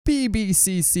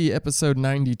BBCC episode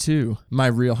 92, my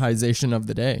realization of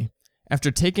the day.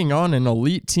 After taking on an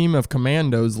elite team of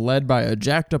commandos led by a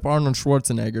jacked up Arnold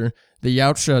Schwarzenegger, the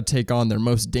Yautja take on their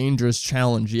most dangerous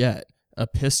challenge yet. A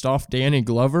pissed off Danny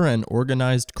Glover and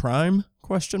organized crime? ?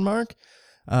 Take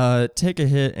a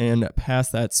hit and pass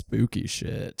that spooky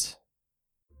shit.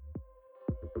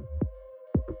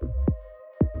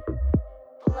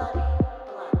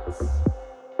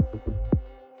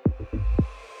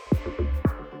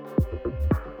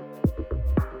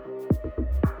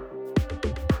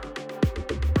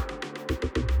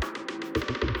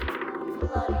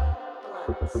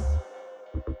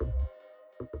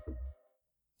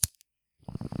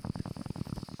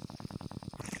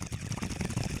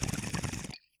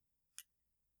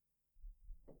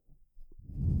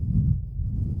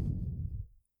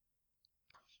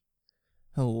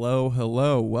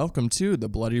 Hello. Welcome to the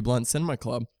Bloody Blunt Cinema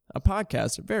Club, a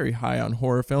podcast very high on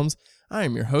horror films. I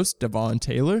am your host, Devon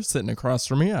Taylor. Sitting across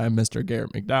from me, I have Mr.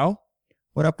 Garrett McDowell.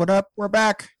 What up? We're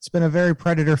back. It's been a very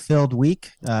Predator-filled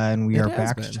week, and we are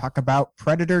back to talk about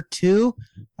Predator 2.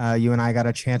 You and I got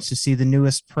a chance to see the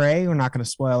newest Prey. We're not going to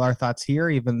spoil our thoughts here,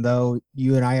 even though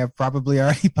you and I have probably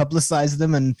already publicized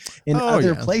them in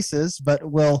other places, but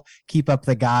we'll keep up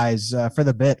the guys for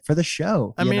the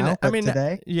show. I mean,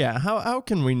 today. Yeah, how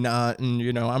can we not?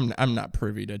 And, I'm not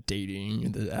privy to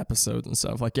dating the episodes and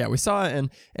stuff. Like, yeah, we saw it,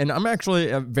 and I'm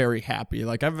actually very happy.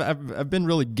 Like, I've been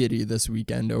really giddy this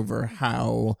weekend over how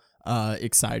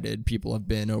excited people have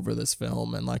been over this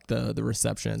film and like the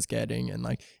reception it's getting, and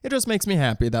like it just makes me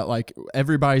happy that like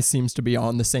everybody seems to be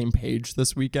on the same page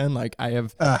this weekend. Like I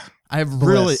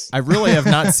really have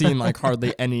not seen like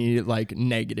hardly any like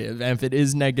negative, and if it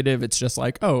is negative it's just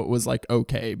like, oh, it was like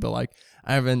okay, but like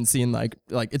I haven't seen like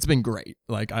it's been great.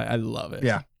 Like I love it.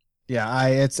 Yeah,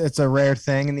 it's a rare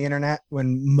thing in the internet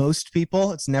when most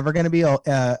people, it's never going to be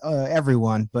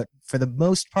everyone, but for the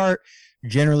most part,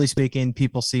 generally speaking,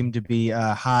 people seem to be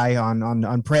high on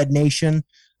Pred Nation,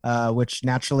 which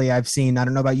naturally I've seen. I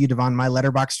don't know about you, Devon. My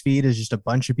Letterboxd feed is just a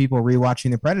bunch of people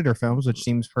rewatching the Predator films, which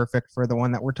seems perfect for the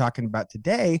one that we're talking about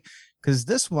today, because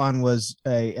this one was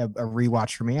a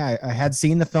rewatch for me. I had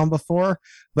seen the film before,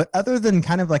 but other than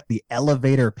kind of like the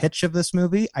elevator pitch of this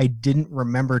movie, I didn't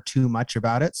remember too much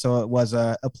about it. So it was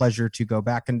a pleasure to go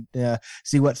back and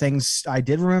see what things I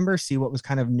did remember, see what was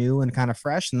kind of new and kind of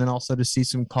fresh, and then also to see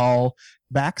some call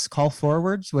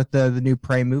forwards with the new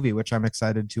Prey movie, which I'm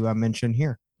excited to mention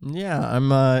here. Yeah,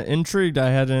 I'm intrigued. I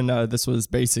hadn't, this was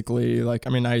basically like, I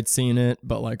mean, I had seen it,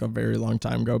 but like a very long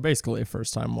time ago, basically a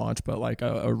first time watch, but like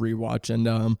a rewatch.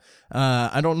 And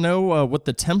I don't know what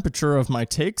the temperature of my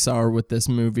takes are with this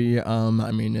movie.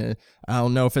 I mean, I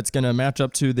don't know if it's going to match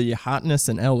up to the hotness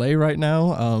in LA right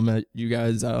now. You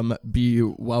guys be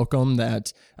welcome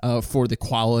that for the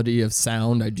quality of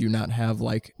sound, I do not have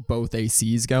like both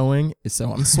ACs going.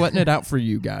 So I'm sweating it out for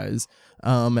you guys.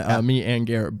 Me and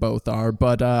Garrett both are,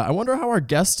 but I wonder how our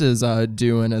guest is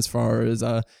doing as far as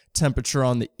temperature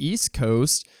on the East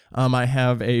Coast. I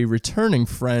have a returning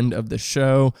friend of the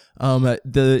show.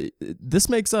 This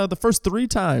makes the first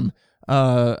 3-time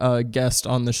guest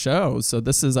on the show, so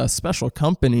this is a special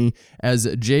company as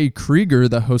Jay Krieger,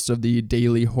 the host of the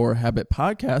Daily Horror Habit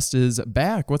podcast, is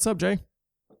back. What's up, Jay?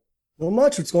 Not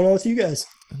much. What's going on with you guys?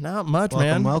 Not much,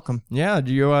 man. Welcome. Yeah,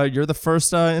 you're the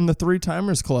first in the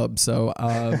 3-timers club. So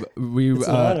we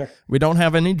don't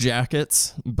have any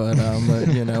jackets, but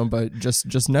but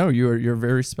just know you're a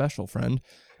very special friend.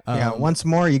 Once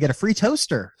more, you get a free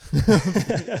toaster.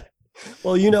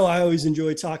 Well, I always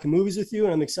enjoy talking movies with you,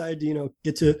 and I'm excited to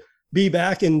get to be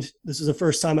back. And this is the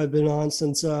first time I've been on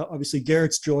since obviously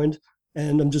Garrett's joined,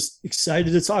 and I'm just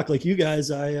excited to talk. Like you guys,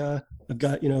 I've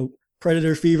got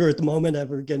Predator fever at the moment.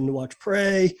 Ever getting to watch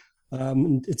Prey.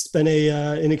 It's been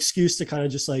an excuse to kind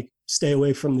of just like stay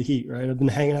away from the heat, right? I've been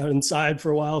hanging out inside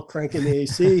for a while, cranking the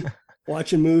AC,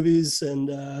 watching movies, and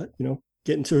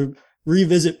getting to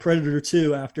revisit Predator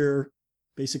 2 after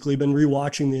basically been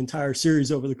rewatching the entire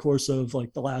series over the course of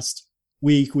like the last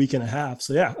week and a half.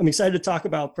 So yeah, I'm excited to talk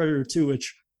about Predator 2,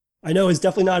 which I know is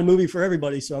definitely not a movie for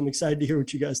everybody. So I'm excited to hear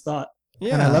what you guys thought.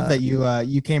 Yeah, and I love that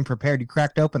you came prepared. You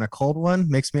cracked open a cold one.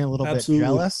 Makes me a little bit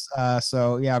jealous.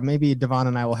 So yeah, maybe Devon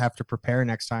and I will have to prepare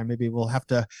next time. Maybe we'll have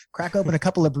to crack open a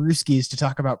couple of brewskis to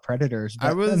talk about Predators.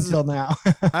 But until now,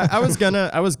 I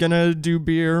was gonna do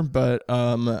beer, but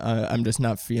I'm just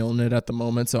not feeling it at the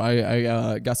moment. So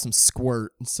I got some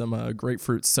Squirt, some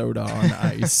grapefruit soda on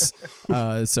ice.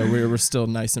 So we're still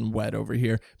nice and wet over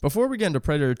here. Before we get into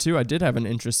Predator 2, I did have an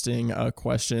interesting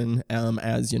question.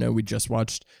 As we just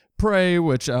watched Prey,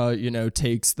 which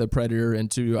takes the Predator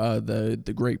into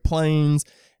the Great Plains,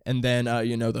 And then,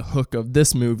 the hook of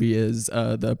this movie is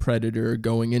the predator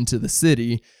going into the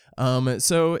city.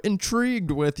 So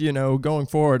intrigued with, going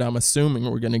forward, I'm assuming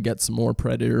we're going to get some more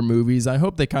Predator movies. I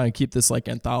hope they kind of keep this like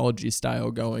anthology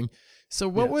style going. So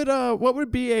what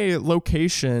would be a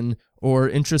location or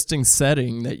interesting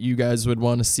setting that you guys would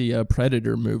want to see a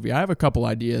Predator movie? I have a couple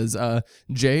ideas.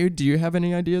 Jay, do you have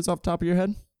any ideas off the top of your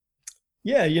head?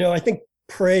 Yeah, I think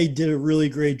Prey did a really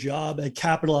great job at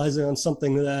capitalizing on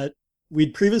something that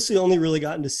we'd previously only really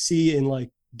gotten to see in like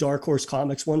Dark Horse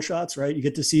Comics one shots, right? You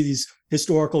get to see these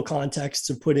historical contexts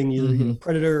of putting either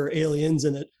Predator or aliens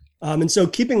in it. And so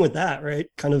keeping with that, right,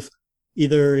 kind of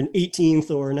either an 18th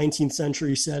or 19th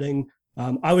century setting,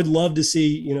 I would love to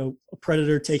see, a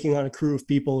Predator taking on a crew of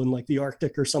people in like the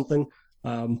Arctic or something.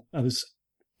 It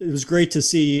was great to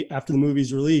see after the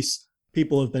movie's release,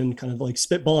 people have been kind of like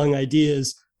spitballing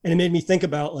ideas. And it made me think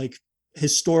about like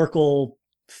historical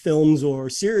films or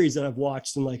series that I've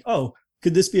watched and like, oh,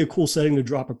 could this be a cool setting to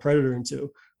drop a Predator into?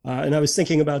 And I was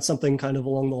thinking about something kind of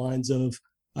along the lines of,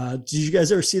 did you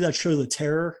guys ever see that show, The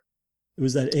Terror? It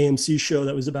was that AMC show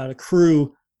that was about a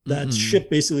crew that ship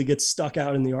basically gets stuck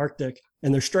out in the Arctic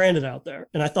and they're stranded out there.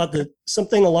 And I thought that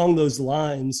something along those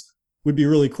lines would be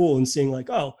really cool, and seeing like,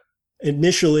 oh,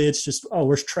 initially it's just, oh,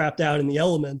 we're trapped out in the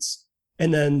elements.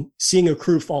 And then seeing a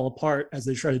crew fall apart as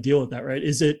they try to deal with that, right?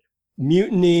 Is it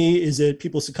mutiny? Is it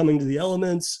people succumbing to the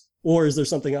elements? Or is there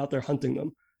something out there hunting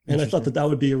them? And I thought that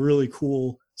would be a really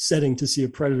cool setting to see a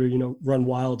Predator, run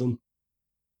wild.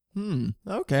 And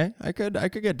okay, I could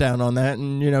get down on that,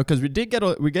 and because we get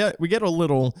a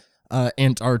little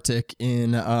Antarctic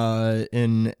in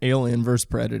Alien vs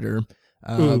Predator,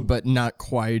 but not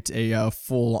quite a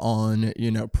full on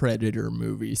Predator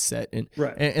movie set in.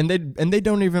 Right. And they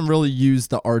don't even really use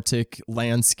the Arctic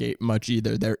landscape much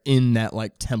either. They're in that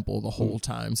like temple the whole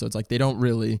time, so it's like they don't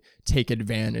really take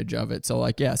advantage of it. So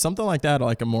like, yeah, something like that,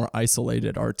 like a more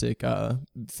isolated Arctic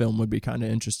film would be kind of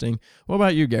interesting. What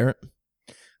about you, Garrett?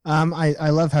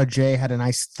 I love how Jay had a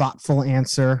nice thoughtful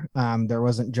answer. There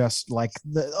wasn't just like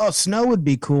snow would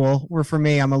be cool. Where for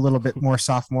me, I'm a little bit more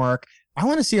sophomoric. I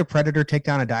want to see a Predator take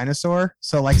down a dinosaur.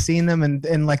 So like seeing them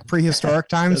in like prehistoric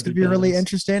times could be really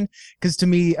interesting, because to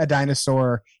me, a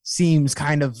dinosaur seems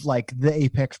kind of like the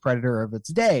apex predator of its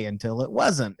day until it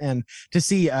wasn't. And to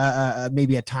see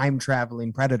maybe a time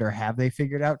traveling Predator, have they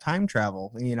figured out time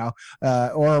travel,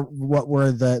 or what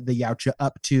were the Yautja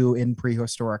up to in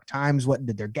prehistoric times? What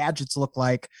did their gadgets look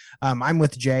like? I'm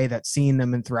with Jay that seeing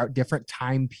them in throughout different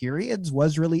time periods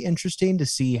was really interesting to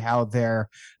see how their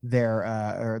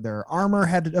armor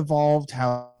had evolved,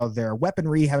 how their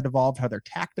weaponry had evolved, how their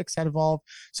tactics had evolved.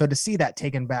 So to see that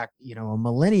taken back, a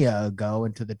millennia ago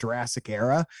into the Jurassic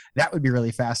era, that would be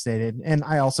really fascinating. And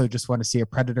I also just want to see a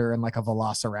Predator and like a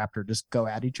Velociraptor just go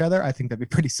at each other. I think that'd be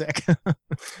pretty sick.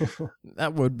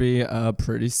 That would be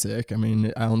pretty sick. I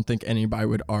mean, I don't think anybody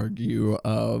would argue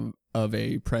of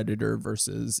a Predator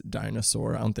versus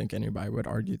dinosaur. I don't think anybody would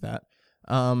argue that.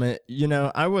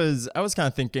 I was kind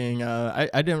of thinking, I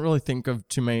didn't really think of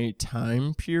too many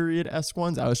time period-esque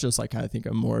ones. I was just like kind of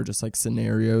thinking more just like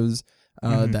scenarios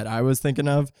that I was thinking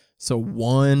of. So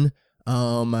one,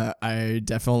 I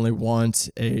definitely want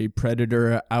a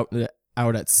Predator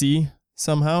out at sea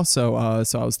somehow. So I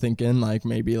was thinking like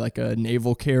maybe like a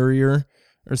naval carrier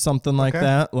or something like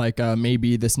that. Like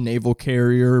maybe this naval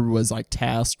carrier was like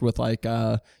tasked with like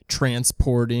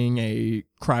transporting a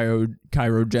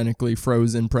cryogenically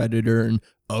frozen Predator, and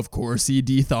of course he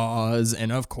dethaws,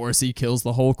 and of course he kills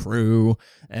the whole crew.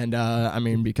 And I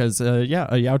mean, because a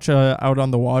Yautja out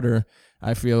on the water,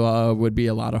 I feel would be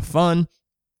a lot of fun.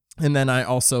 And then I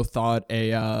also thought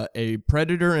a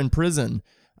Predator in prison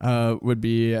would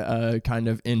be kind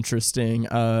of interesting.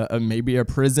 Maybe a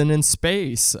prison in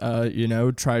space,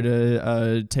 try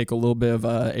to take a little bit of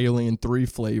Alien 3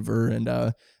 flavor and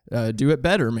do it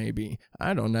better, maybe.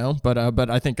 I don't know. But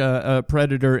I think a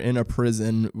Predator in a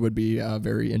prison would be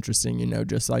very interesting,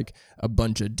 just like a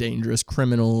bunch of dangerous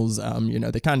criminals.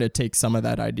 They kind of take some of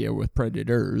that idea with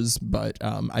Predators, but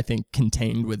I think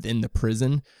contained within the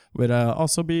prison would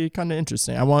also be kind of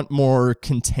interesting. I want more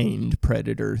contained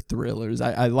Predator thrillers.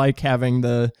 I like having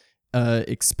the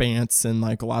expanse and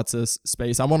like lots of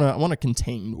space. I want a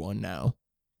contained one now.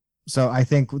 So I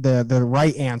think the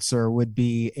right answer would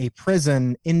be a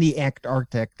prison in the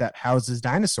Antarctic that houses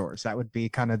dinosaurs. That would be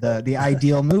kind of the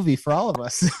ideal movie for all of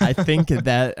us. I think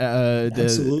that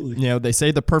absolutely. They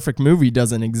say the perfect movie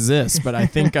doesn't exist, but I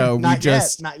think Not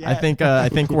yet. I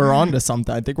think we're onto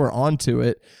something. I think we're onto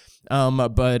it.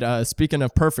 But speaking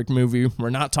of perfect movie, we're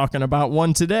not talking about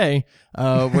one today.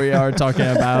 We are talking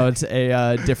about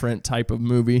a different type of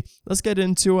movie. Let's get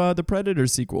into the Predator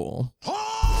sequel.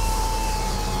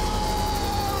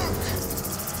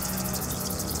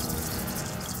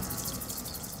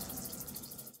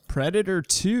 Predator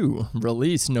 2,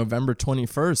 released November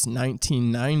 21st,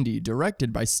 1990,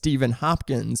 directed by Stephen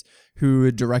Hopkins,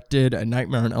 who directed A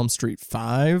Nightmare on Elm Street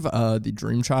 5, The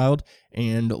Dream Child,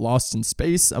 and Lost in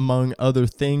Space, among other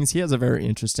things. He has a very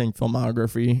interesting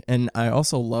filmography, and I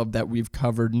also love that we've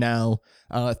covered now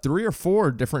 3 or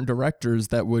 4 different directors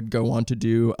that would go on to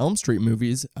do Elm Street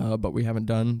movies, but we haven't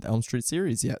done the Elm Street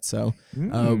series yet, so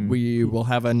we will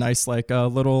have a nice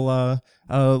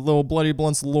little Bloody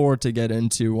Blunts lore to get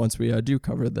into once we do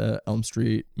cover the Elm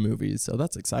Street movies, so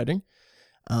that's exciting.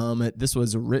 This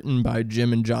was written by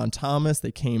Jim and John Thomas.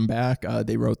 They came back,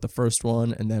 they wrote the first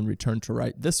one and then returned to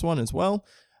write this one as well.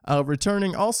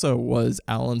 Returning also was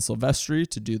Alan Silvestri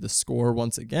to do the score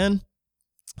once again.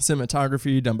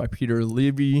 Cinematography done by Peter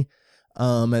Levy.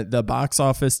 The box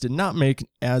office did not make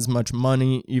as much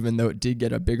money, even though it did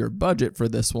get a bigger budget for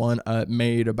this one. It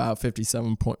made about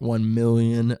 $57.1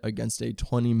 million against a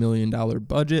 $20 million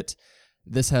budget.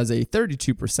 This has a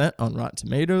 32% on Rotten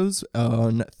Tomatoes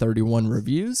on 31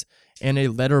 reviews and a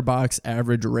Letterboxd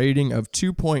average rating of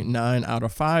 2.9 out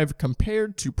of 5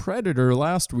 compared to Predator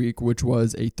last week, which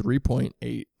was a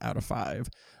 3.8 out of 5.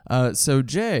 So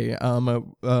Jay,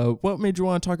 what made you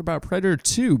want to talk about Predator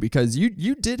 2? Because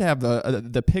you did have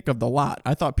the pick of the lot.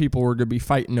 I thought people were going to be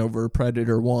fighting over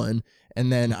Predator 1,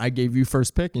 and then I gave you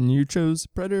first pick and you chose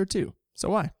Predator 2. So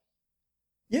why?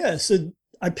 Yeah, so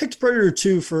I picked Predator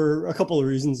 2 for a couple of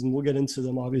reasons, and we'll get into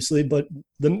them, obviously. But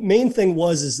the main thing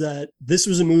is that this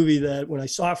was a movie that when I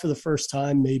saw it for the first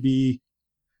time, maybe,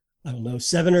 I don't know,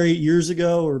 7 or 8 years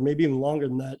ago, or maybe even longer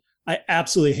than that, I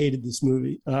absolutely hated this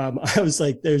movie. I was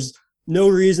like, there's no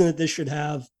reason that this should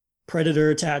have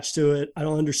Predator attached to it. I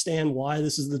don't understand why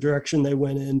this is the direction they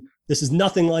went in. This is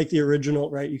nothing like the original,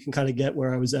 right? You can kind of get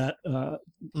where I was at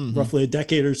roughly a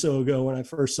decade or so ago when I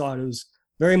first saw it. It was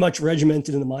very much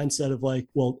regimented in the mindset of like,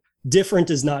 well, different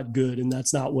is not good, and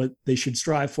that's not what they should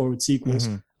strive for with sequels.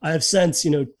 I have since,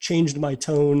 changed my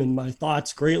tone and my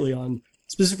thoughts greatly on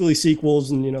specifically sequels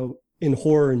and, in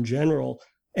horror in general.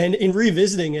 And in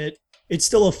revisiting it, it's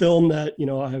still a film that,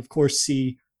 I of course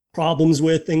see problems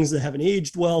with, things that haven't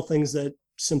aged well, things that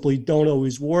simply don't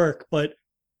always work, but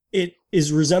it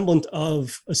is resemblant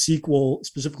of a sequel,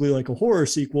 specifically like a horror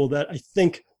sequel, that I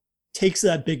think takes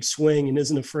that big swing and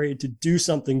isn't afraid to do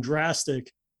something drastic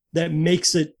that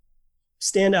makes it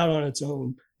stand out on its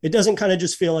own. It doesn't kind of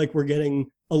just feel like we're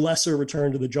getting a lesser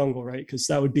Return to the Jungle, right? Because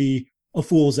that would be a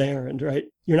fool's errand, right?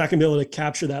 You're not going to be able to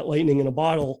capture that lightning in a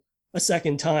bottle a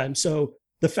second time. So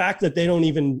the fact that they don't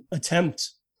even attempt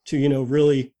to,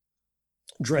 really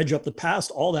dredge up the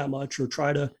past all that much or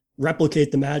try to replicate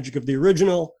the magic of the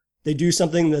original, they do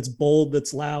something that's bold,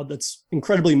 that's loud, that's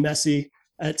incredibly messy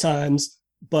at times.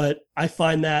 But I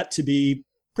find that to be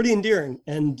pretty endearing.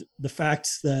 And the fact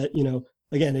that,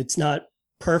 again, it's not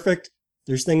perfect.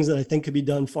 There's things that I think could be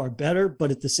done far better. But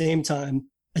at the same time,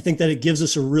 I think that it gives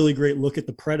us a really great look at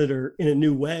the Predator in a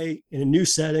new way, in a new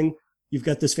setting. You've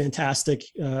got this fantastic,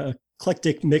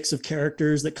 eclectic mix of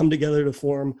characters that come together to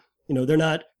form, they're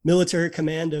not military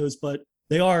commandos, but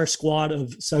they are a squad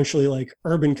of essentially like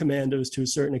urban commandos to a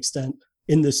certain extent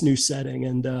in this new setting.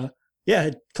 And, yeah,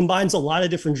 it combines a lot of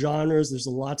different genres. There's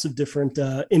lots of different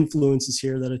influences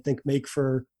here that I think make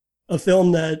for a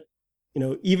film that,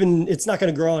 even it's not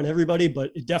going to grow on everybody, but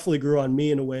it definitely grew on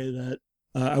me in a way that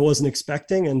I wasn't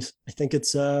expecting. And I think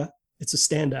it's a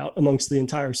standout amongst the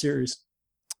entire series.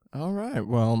 All right.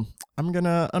 Well, I'm going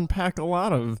to unpack a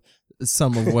lot of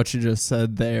some of what you just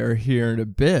said there here in a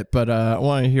bit, but I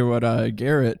want to hear what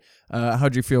Garrett,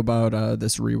 how'd you feel about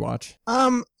this rewatch?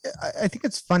 I think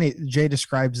it's funny. Jay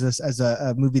describes this as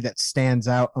a movie that stands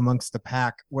out amongst the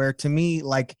pack, where to me,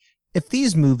 like, if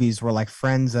these movies were like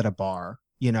friends at a bar,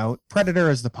 Predator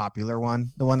is the popular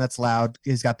one, the one that's loud.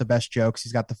 He's got the best jokes.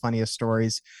 He's got the funniest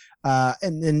stories.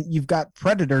 And then you've got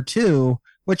Predator 2,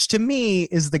 which to me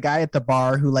is the guy at the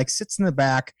bar who like sits in the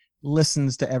back,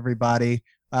 listens to everybody,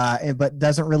 but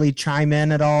doesn't really chime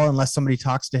in at all unless somebody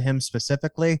talks to him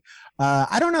specifically.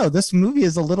 I don't know. This movie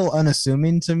is a little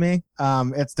unassuming to me.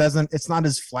 It's not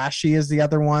as flashy as the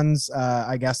other ones,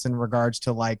 I guess, in regards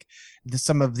to like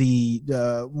some of the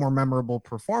more memorable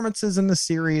performances in the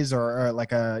series, or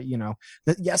like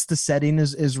yes, the setting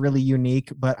is really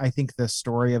unique, but I think the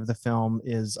story of the film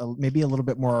is maybe a little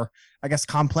bit more, I guess,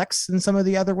 complex than some of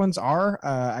the other ones are.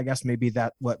 I guess maybe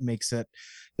that what makes it.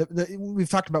 We've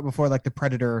talked about before, like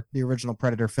the original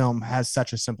Predator film has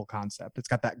such a simple concept. It's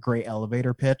got that great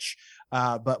elevator pitch,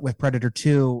 but with Predator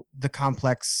 2, the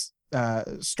complex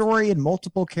story and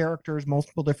multiple characters,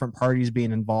 multiple different parties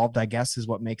being involved, I guess, is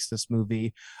what makes this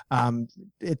movie.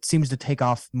 It seems to take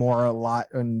off more a lot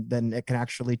than it can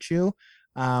actually chew.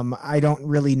 I don't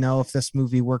really know if this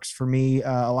movie works for me.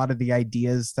 A lot of the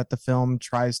ideas that the film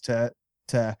tries to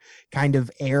kind of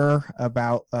air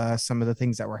about some of the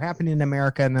things that were happening in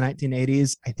America in the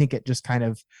 1980s, I think it just kind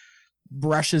of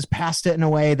brushes past it in a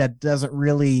way that doesn't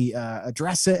really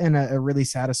address it in a really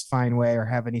satisfying way or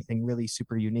have anything really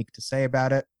super unique to say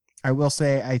about it. I will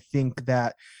say I think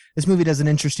that this movie does an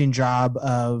interesting job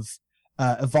of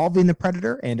evolving the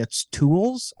Predator and its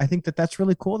tools. I think that that's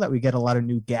really cool that we get a lot of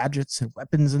new gadgets and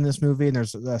weapons in this movie, and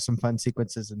there's some fun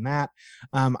sequences in that.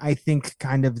 I think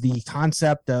kind of the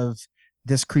concept of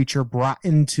this creature brought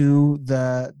into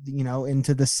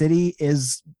into the city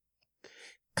is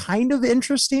kind of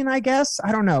interesting, I guess.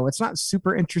 I don't know. It's not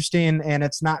super interesting, and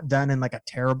it's not done in like a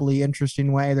terribly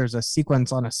interesting way. There's a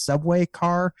sequence on a subway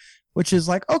car, which is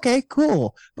like, okay,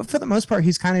 cool. But for the most part,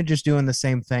 he's kind of just doing the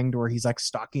same thing to where he's like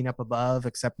stalking up above,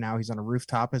 except now he's on a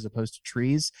rooftop as opposed to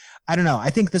trees. I don't know. I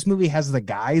think this movie has the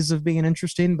guise of being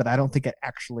interesting, but I don't think it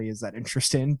actually is that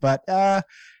interesting. But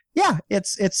yeah,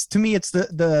 it's to me, it's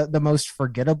the most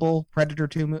forgettable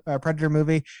Predator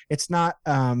movie. It's not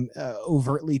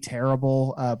overtly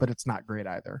terrible, but it's not great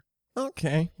either.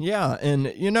 Okay, yeah, and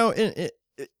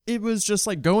it was just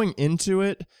like going into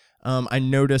it. I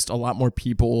noticed a lot more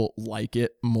people like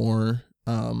it more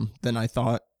than I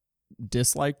thought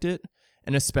disliked it.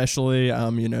 And especially,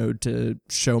 to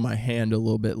show my hand a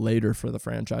little bit later for the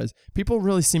franchise, people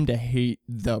really seem to hate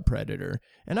the Predator,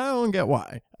 and I don't get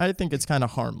why. I think it's kind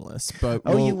of harmless, but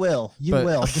you will,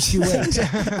 just you wait.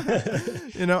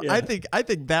 Yeah. I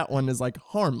think that one is like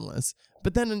harmless,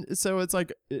 but then so it's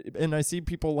like, and I see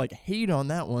people like hate on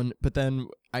that one, but then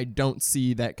I don't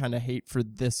see that kind of hate for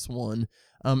this one.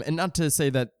 And not to say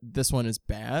that this one is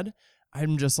bad.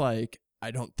 I'm just like,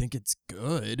 I don't think it's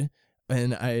good.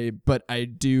 And it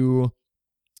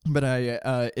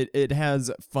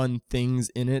has fun things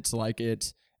in it. Like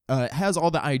it has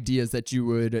all the ideas that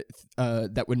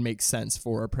that would make sense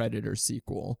for a Predator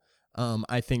sequel.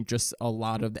 I think just a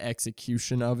lot of the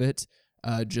execution of it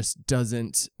just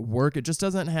doesn't work. It just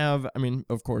doesn't have, I mean,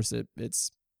 of course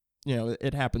it's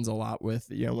it happens a lot with,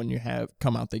 when you have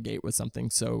come out the gate with something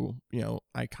so,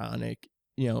 iconic,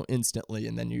 instantly,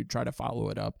 and then you try to follow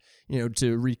it up,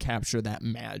 to recapture that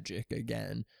magic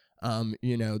again. Whether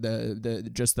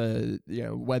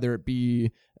it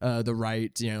be the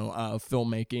right,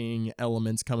 filmmaking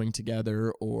elements coming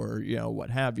together or,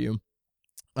 what have you.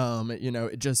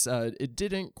 It just it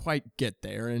didn't quite get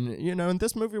there, and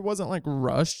this movie wasn't like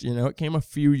rushed. It came a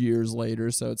few years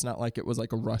later, so it's not like it was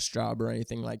like a rush job or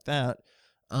anything like that.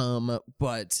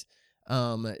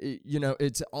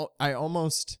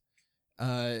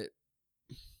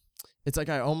 It's like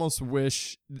I almost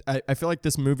wish I feel like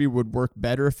this movie would work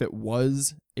better if it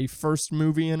was a first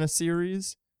movie in a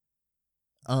series.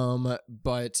 But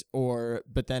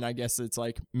then I guess it's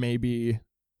like maybe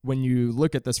when you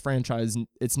look at this franchise,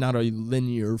 it's not a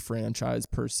linear franchise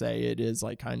per se. It is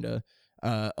like kind of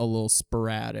a little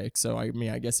sporadic. So I mean,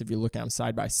 I guess if you look at them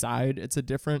side by side, it's a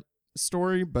different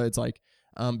story. But it's like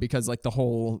because like the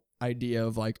whole idea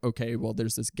of like, okay, well,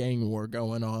 there's this gang war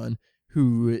going on.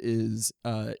 Who is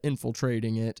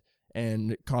infiltrating it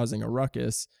and causing a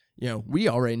ruckus? We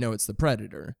already know it's the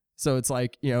Predator. So it's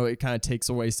like, it kind of takes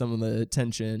away some of the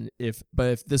tension.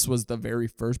 But if this was the very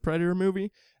first Predator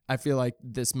movie, I feel like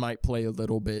this might play a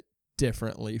little bit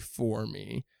differently for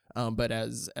me. But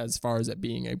as far as it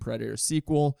being a Predator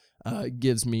sequel,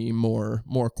 gives me more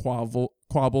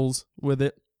quabbles with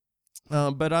it.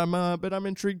 But I'm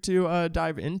intrigued to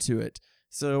dive into it.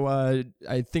 So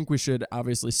I think we should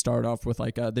obviously start off with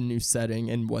like the new setting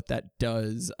and what that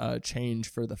does change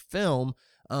for the film.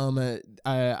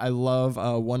 I love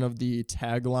one of the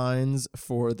taglines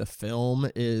for the film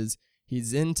is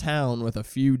 "He's in town with a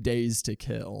few days to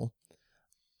kill."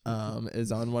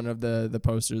 Is on one of the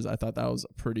posters. I thought that was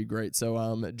pretty great.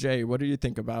 So Jay, what do you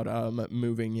think about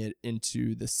moving it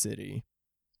into the city?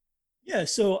 Yeah,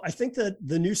 so I think that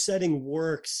the new setting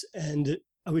works, and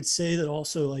I would say that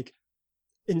also like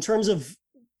in terms of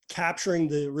capturing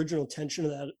the original tension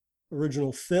of that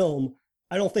original film,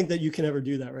 I don't think that you can ever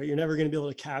do that, right? You're never going to be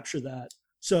able to capture that.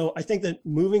 So I think that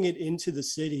moving it into the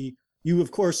city, you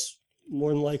of course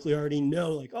more than likely already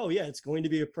know, like, oh yeah, it's going to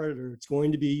be a Predator. It's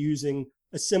going to be using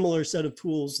a similar set of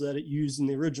tools that it used in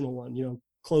the original one,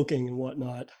 cloaking and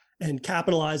whatnot, and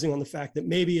capitalizing on the fact that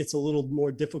maybe it's a little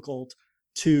more difficult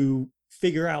to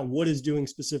figure out what is doing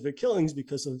specific killings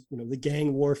because of the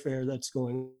gang warfare that's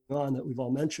going on that we've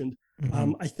all mentioned.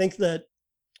 Mm-hmm. I think that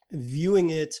viewing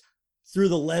it through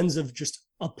the lens of just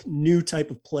a new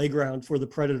type of playground for the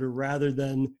Predator rather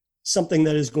than something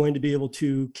that is going to be able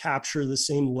to capture the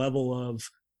same level of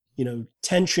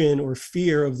tension or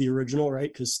fear of the original,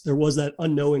 right? Because there was that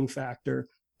unknowing factor.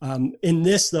 In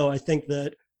this, though, I think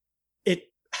that it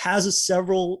has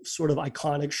several sort of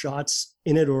iconic shots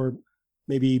in it, or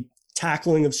maybe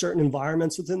tackling of certain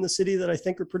environments within the city that I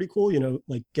think are pretty cool.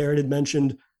 Like Garrett had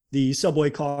mentioned, the subway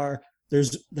car.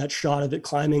 There's that shot of it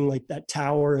climbing like that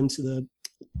tower into the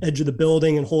edge of the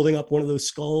building and holding up one of those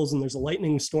skulls, and there's a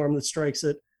lightning storm that strikes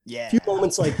it. Yeah. A few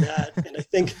moments like that. And I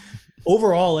think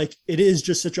overall, like, it is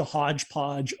just such a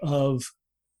hodgepodge of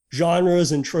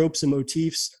genres and tropes and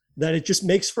motifs that it just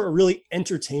makes for a really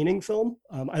entertaining film.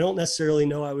 I don't necessarily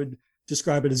know I would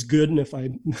describe it as good. And if I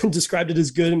described it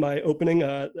as good in my opening,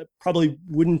 that probably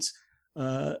wouldn't,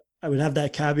 I would have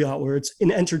that caveat where it's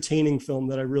an entertaining film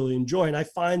that I really enjoy. And I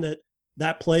find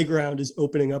that playground is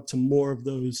opening up to more of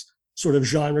those sort of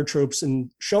genre tropes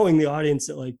and showing the audience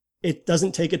that, like, it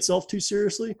doesn't take itself too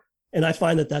seriously. And I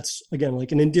find that that's, again,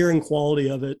 like an endearing quality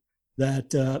of it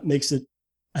that makes it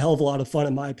a hell of a lot of fun,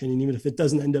 in my opinion, even if it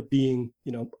doesn't end up being,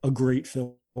 a great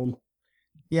film.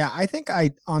 Yeah, I think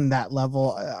on that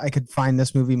level, I could find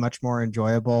this movie much more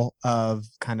enjoyable of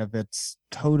kind of it's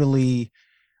totally,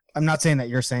 I'm not saying that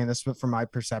you're saying this, but from my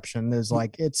perception is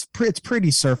like, it's pretty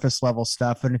surface level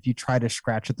stuff. And if you try to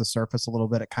scratch at the surface a little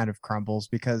bit, it kind of crumbles,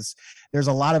 because there's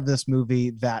a lot of this movie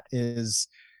that is,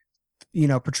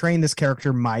 portraying this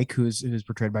character, Mike, who's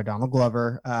portrayed by Donald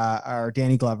Glover, or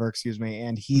Danny Glover, excuse me.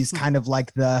 And he's kind of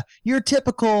like your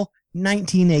typical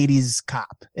 1980s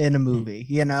cop in a movie.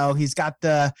 He's got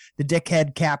the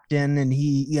dickhead captain, and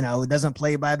he, doesn't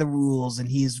play by the rules, and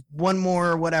he's one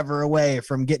more whatever away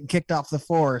from getting kicked off the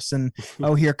force. And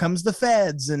oh, here comes the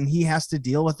feds, and he has to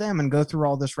deal with them and go through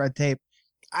all this red tape.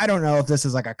 I don't know if this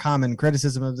is like a common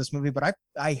criticism of this movie, but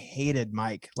I hated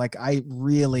Mike. Like, I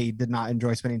really did not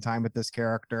enjoy spending time with this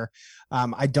character.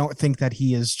 I don't think that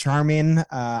he is charming.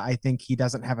 I think he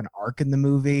doesn't have an arc in the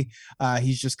movie.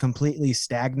 He's just completely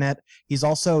stagnant. He's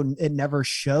also, it never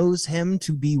shows him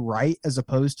to be right as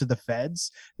opposed to the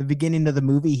feds. The beginning of the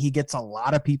movie, he gets a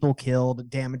lot of people killed,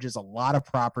 damages a lot of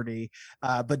property,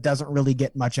 but doesn't really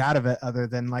get much out of it other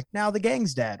than like, now the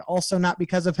gang's dead. Also not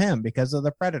because of him, because of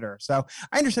the Predator. So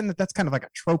I understand that that's kind of like a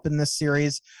trope in this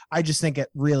series. I just think it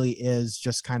really is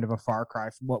just kind of a far cry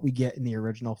from what we get in the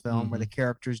original film, where the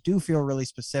characters do feel really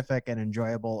specific and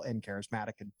enjoyable and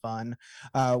charismatic and fun.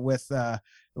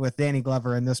 With Danny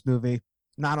Glover in this movie,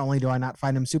 not only do I not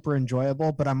find him super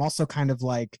enjoyable, but I'm also kind of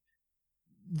like,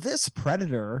 this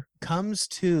Predator comes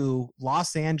to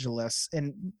Los Angeles,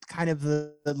 and kind of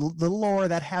the lore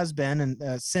that has been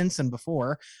and since and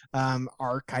before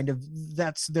are kind of,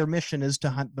 that's their mission, is to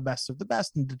hunt the best of the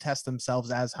best and to test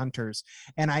themselves as hunters.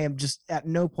 And I am just at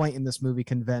no point in this movie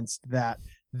convinced that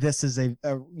this is a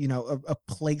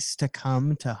place to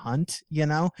come to hunt.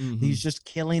 He's just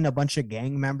killing a bunch of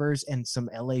gang members and some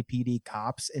LAPD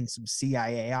cops and some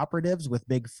CIA operatives with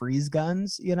big freeze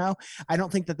guns. I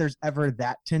don't think that there's ever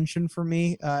that tension for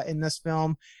me in this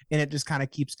film, and it just kind of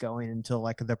keeps going until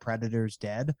like the Predator's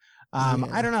dead.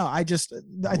 I don't know. I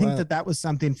think that was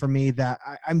something for me that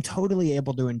I'm totally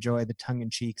able to enjoy the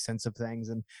tongue-in-cheek sense of things,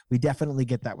 and we definitely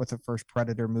get that with the first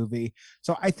Predator movie.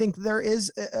 So I think there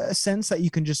is a sense that you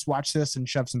can just watch this and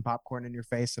shove some popcorn in your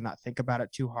face and not think about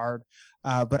it too hard.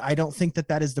 But I don't think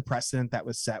that is the precedent that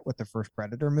was set with the first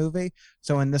Predator movie.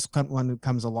 So when this one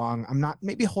comes along, I'm not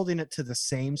maybe holding it to the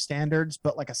same standards,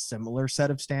 but like a similar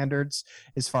set of standards,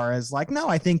 as far as like, no,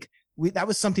 I think that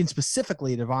was something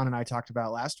specifically Devon and I talked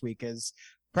about last week, is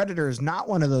Predator is not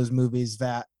one of those movies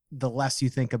that the less you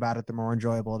think about it, the more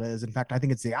enjoyable it is. In fact, I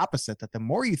think it's the opposite, that the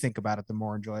more you think about it, the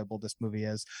more enjoyable this movie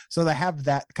is. So they have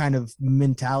that kind of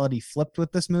mentality flipped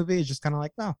with this movie. It's just kind of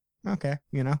like, oh, okay,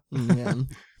 Yeah.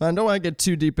 I don't want to get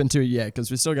too deep into it yet,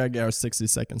 because we still got to get our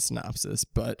 60-second synopsis.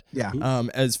 But yeah,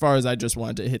 as far as I just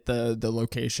wanted to hit the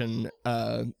location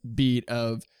beat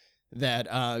of that,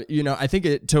 I think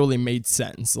it totally made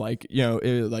sense. Like,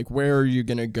 like, where are you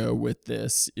going to go with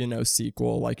this,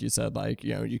 sequel? Like you said, like,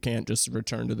 you can't just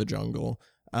return to the jungle.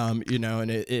 And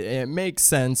it makes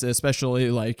sense,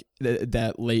 especially like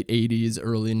that late 80s,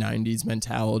 early 90s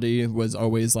mentality was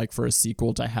always like for a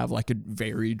sequel to have like a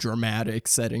very dramatic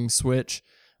setting switch.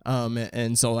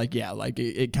 And so like, yeah, like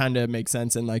it kind of makes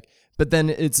sense. And like, but then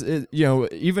it's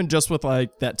even just with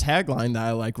like that tagline that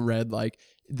I like read, like,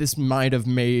 this might have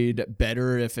made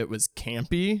better if it was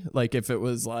campy, like if it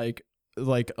was like a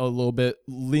little bit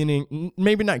leaning,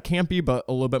 maybe not campy, but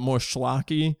a little bit more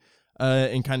schlocky,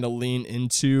 and kind of lean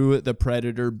into the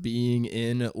Predator being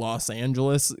in Los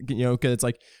Angeles, because it's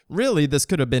like, really, this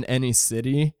could have been any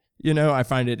city. I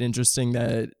find it interesting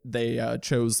that they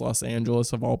chose Los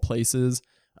Angeles of all places.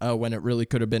 when it really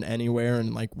could have been anywhere,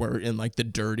 and like we're in like the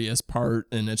dirtiest part,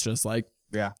 and it's just like,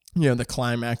 Yeah. the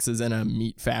climax is in a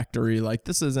meat factory. Like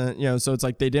this isn't, so it's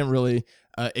like they didn't really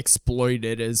exploit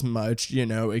it as much,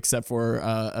 except for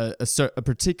a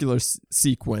particular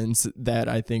sequence that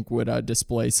I think would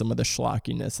display some of the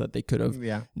schlockiness that they could have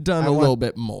done a little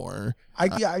bit more.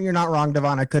 You're not wrong,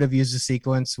 Devon. I could have used a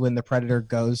sequence when the Predator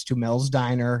goes to Mel's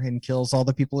diner and kills all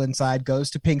the people inside, goes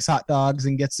to Pink's Hot Dogs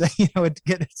and gets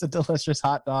gets a delicious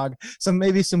hot dog. So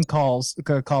maybe some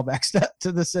callbacks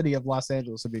to the city of Los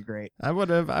Angeles would be great. I would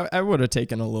have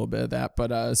taken a little bit of that, but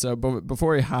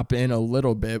before we hop in a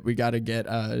little bit, we got to get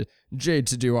Jade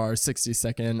to do our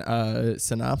 60-second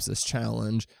synopsis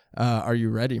challenge. Are you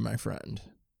ready, my friend?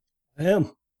 I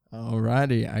am.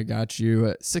 Alrighty, I got you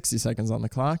at 60 seconds on the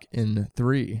clock in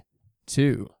 3,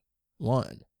 2,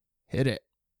 1. Hit it.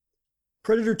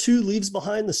 Predator 2 leaves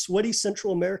behind the sweaty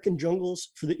Central American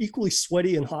jungles for the equally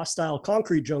sweaty and hostile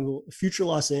concrete jungle of future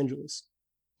Los Angeles.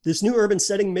 This new urban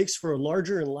setting makes for a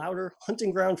larger and louder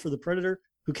hunting ground for the Predator,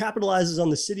 who capitalizes on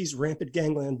the city's rampant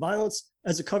gangland violence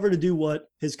as a cover to do what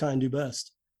his kind do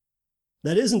best.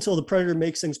 That is until the Predator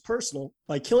makes things personal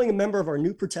by killing a member of our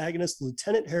new protagonist,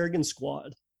 Lieutenant Harrigan's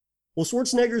squad. While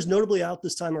Schwarzenegger is notably out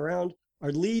this time around,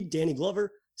 our lead, Danny Glover,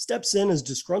 steps in as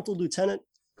disgruntled lieutenant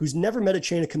who's never met a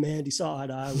chain of command he saw eye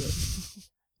to eye with.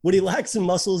 What he lacks in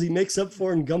muscles, he makes up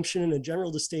for in gumption and a general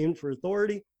disdain for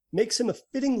authority, makes him a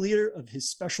fitting leader of his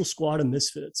special squad of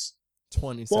misfits.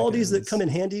 20 Qualities seconds. that come in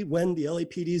handy when the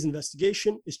LAPD's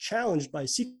investigation is challenged by a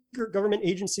secret government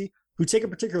agency who take a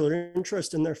particular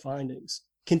interest in their findings.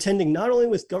 Contending not only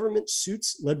with government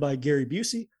suits led by Gary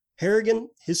Busey, Harrigan,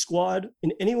 his squad,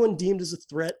 and anyone deemed as a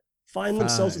threat find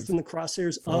themselves within the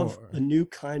crosshairs of a new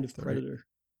kind of Predator.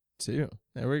 2.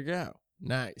 There we go.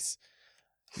 Nice.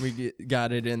 We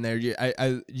got it in there.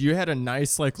 You had a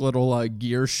nice like little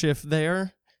gear shift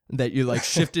there that you like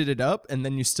shifted it up, and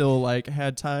then you still like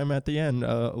had time at the end,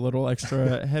 a little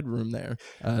extra headroom there.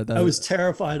 I was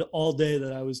terrified all day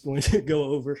that I was going to go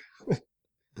over.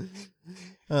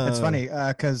 It's funny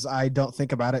because I don't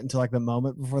think about it until like the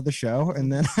moment before the show,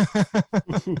 and then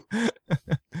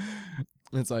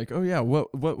it's like, oh yeah,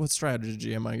 what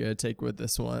strategy am I gonna take with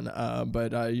this one?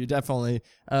 But you definitely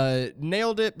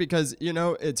nailed it, because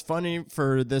it's funny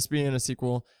for this being a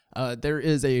sequel. There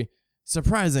is a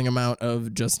surprising amount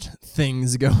of just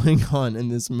things going on in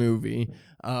this movie,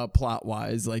 plot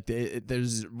wise. Like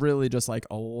there's really just like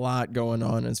a lot going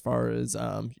on as far as they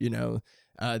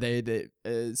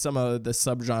some of the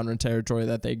subgenre territory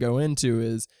that they go into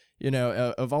is,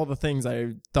 of all the things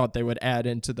I thought they would add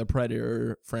into the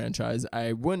Predator franchise,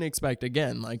 I wouldn't expect,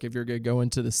 again, like if you're gonna go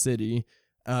into the city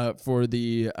for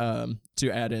the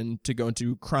to go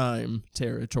into crime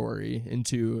territory,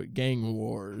 into gang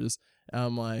wars.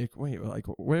 I'm like, wait, like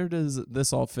where does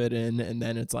this all fit in? And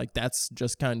then it's like that's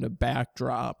just kind of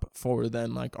backdrop for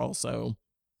then like also,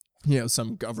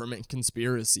 some government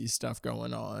conspiracy stuff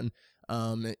going on.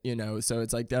 So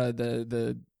it's like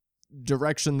the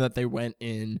direction that they went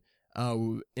in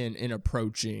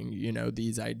approaching,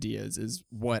 these ideas is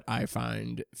what I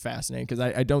find fascinating, because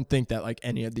I don't think that like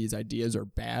any of these ideas are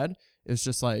bad. It's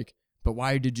just like, but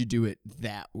why did you do it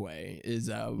that way is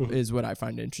what I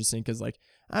find interesting, because like,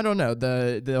 I don't know,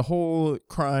 the whole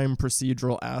crime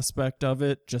procedural aspect of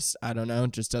it, just, I don't know,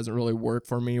 just doesn't really work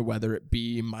for me, whether it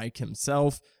be Mike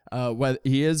himself.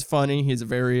 He is funny. He's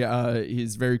very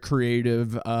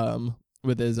creative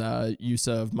with his use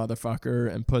of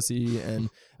motherfucker and pussy and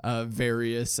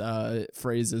various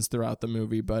phrases throughout the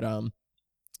movie. But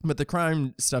the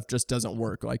crime stuff just doesn't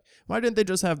work. Like, why didn't they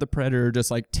just have the Predator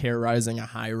just like terrorizing a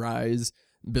high-rise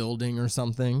building or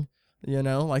something?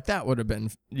 Like that would have been,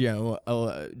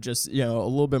 just, a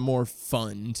little bit more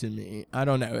fun to me. I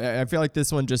don't know. I feel like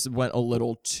this one just went a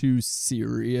little too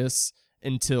serious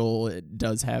until it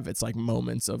does have its like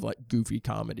moments of like goofy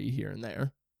comedy here and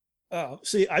there. Oh,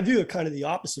 see, I view it kind of the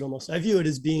opposite almost. I view it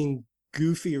as being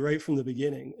goofy right from the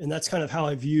beginning. And that's kind of how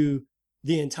I view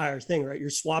the entire thing, right? You're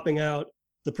swapping out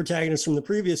the protagonist from the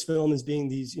previous film as being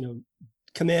these,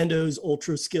 commandos,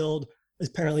 ultra skilled.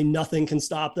 Apparently nothing can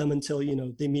stop them until,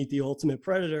 they meet the ultimate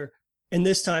Predator. And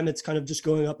this time it's kind of just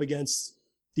going up against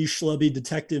these schlubby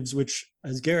detectives, which,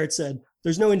 as Garrett said,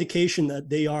 there's no indication that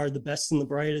they are the best and the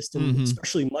brightest. And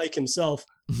especially Mike himself,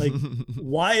 like,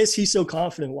 why is he so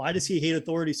confident? Why does he hate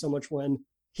authority so much when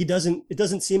it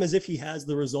doesn't seem as if he has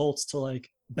the results to like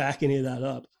back any of that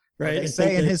up. Right. They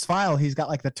say in his file, he's got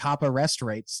like the top arrest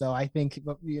rate. So I think,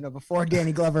 before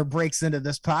Danny Glover breaks into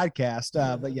this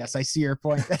podcast, but yes, I see your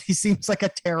point that he seems like a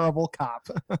terrible cop.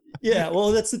 Yeah.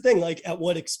 Well, that's the thing. Like, at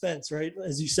what expense, right?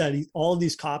 As you said, all of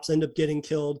these cops end up getting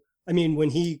killed. I mean,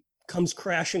 when he comes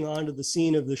crashing onto the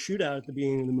scene of the shootout at the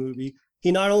beginning of the movie,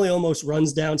 he not only almost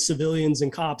runs down civilians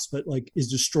and cops, but like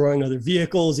is destroying other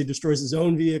vehicles. He destroys his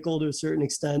own vehicle to a certain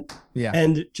extent. Yeah.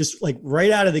 And just like right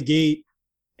out of the gate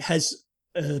has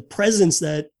a presence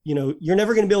that, you know, you're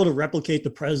never going to be able to replicate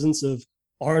the presence of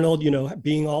Arnold, you know,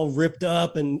 being all ripped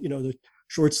up and, you know, the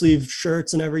short sleeve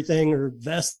shirts and everything, or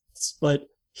vests. But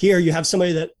here you have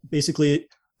somebody that basically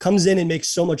comes in and makes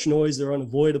so much noise, they're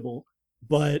unavoidable.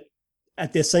 But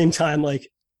at the same time, like,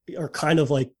 are kind of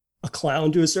like a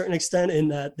clown to a certain extent, in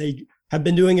that they have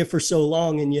been doing it for so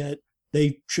long, and yet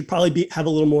they should probably have a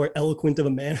little more eloquent of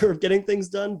a manner of getting things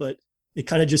done. But it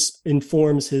kind of just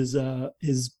informs his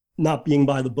not being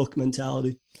by the book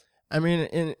mentality. I mean,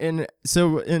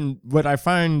 in what I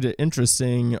find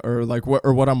interesting, or like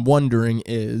what I'm wondering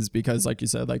is, because like you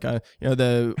said, like you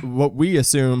know, what we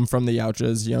assume from the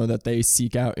Yautjas, you know, that they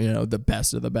seek out, you know, the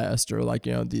best of the best, or like,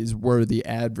 you know, these worthy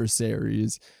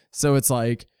adversaries. So it's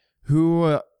like,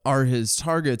 who are his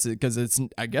targets? Because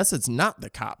I guess it's not the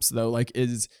cops though. Like,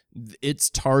 is its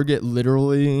target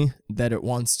literally that it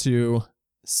wants to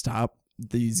stop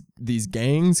these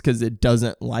gangs because it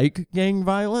doesn't like gang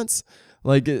violence?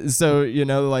 Like, so, you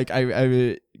know, like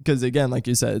I because again, like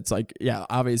you said, it's like, yeah,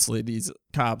 obviously these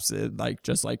cops, like,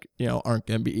 just like, you know, aren't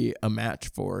going to be a match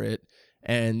for it.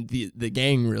 And the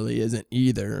gang really isn't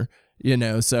either, you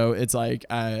know? So it's like,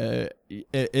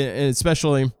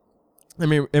 especially, I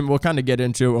mean, and we'll kind of get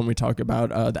into it when we talk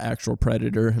about the actual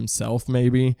Predator himself,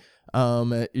 maybe,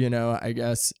 you know, I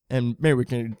guess, and maybe we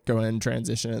can go ahead and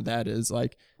transition to that. Is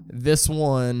like this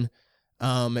one,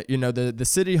 you know, the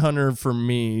City Hunter for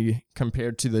me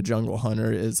compared to the Jungle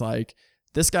Hunter is like,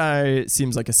 this guy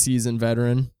seems like a seasoned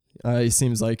veteran. He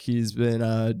seems like he's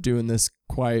been doing this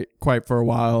quite for a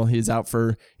while. He's out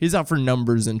for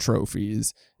numbers and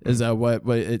trophies. Is what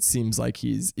it seems like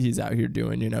he's out here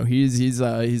doing. You know, he's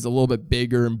a little bit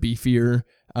bigger and beefier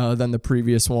than the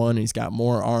previous one. He's got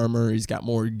more armor. He's got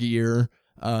more gear.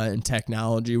 And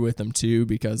technology with him too,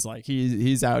 because like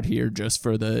he's out here just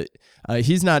for the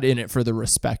he's not in it for the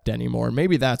respect anymore.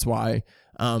 Maybe that's why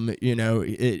you know,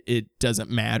 it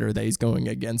doesn't matter that he's going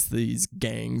against these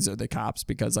gangs or the cops,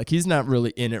 because like he's not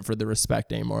really in it for the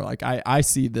respect anymore. Like I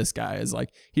see this guy as like,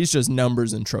 he's just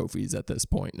numbers and trophies at this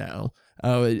point now.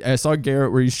 I saw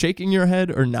Garrett, were you shaking your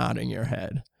head or nodding your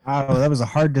head? Oh, that was a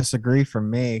hard disagree from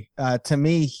me. To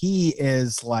me, he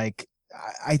is like,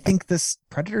 I think this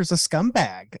Predator's a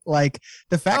scumbag. Like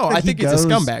the fact that I think he's a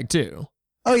scumbag too.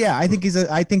 Oh yeah, I think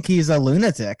he's a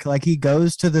lunatic. Like he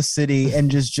goes to the city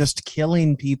and just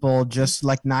killing people, just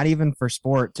like not even for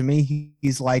sport. To me,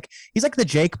 he's like the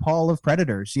Jake Paul of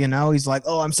Predators. You know, he's like,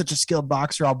 oh, I'm such a skilled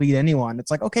boxer, I'll beat anyone. It's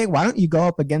like, okay, why don't you go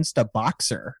up against a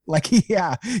boxer? Like,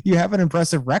 yeah, you have an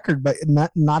impressive record, but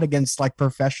not against like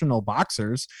professional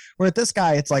boxers. Where at this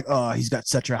guy, it's like, oh, he's got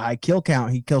such a high kill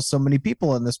count. He kills so many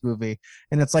people in this movie,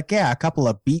 and it's like, yeah, a couple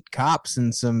of beat cops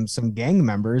and some gang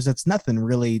members. It's nothing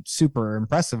really super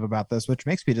impressive about this, which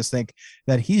makes me just think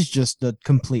that he's just a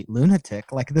complete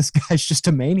lunatic. Like this guy's just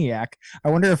a maniac. I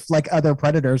wonder if like other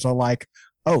Predators are like,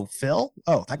 oh, Phil,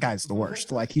 oh, that guy's the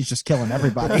worst. Like he's just killing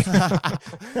everybody.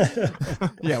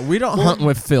 Yeah, we don't hunt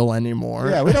with Phil anymore.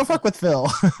 Yeah, we don't fuck with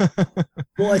Phil.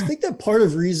 Well, I think that part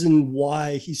of the reason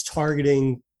why he's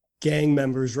targeting gang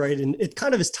members, right, and it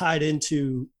kind of is tied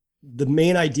into the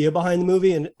main idea behind the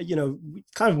movie. And you know, we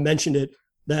kind of mentioned it,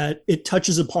 that it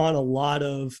touches upon a lot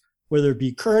of, whether it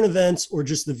be current events or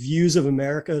just the views of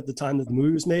America at the time that the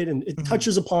movie was made. And it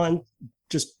touches upon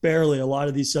just barely a lot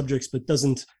of these subjects, but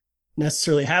doesn't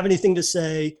necessarily have anything to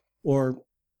say or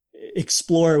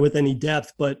explore it with any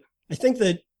depth. But I think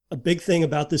that a big thing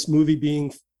about this movie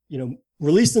being, you know,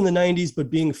 released in the 90s, but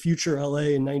being future LA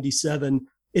in 97,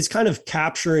 is kind of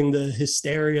capturing the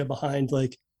hysteria behind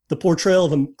like the portrayal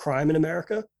of a crime in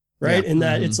America, right? Yeah. And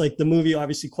that it's like the movie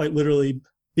obviously quite literally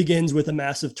begins with a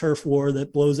massive turf war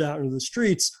that blows out into the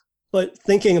streets, but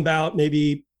thinking about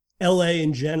maybe LA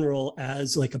in general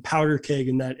as like a powder keg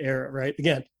in that era, right?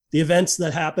 Again, the events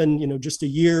that happened, you know, just a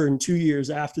year and 2 years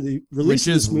after the release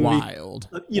of this movie, wild.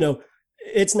 You know,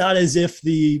 it's not as if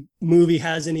the movie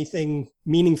has anything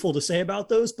meaningful to say about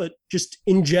those, but just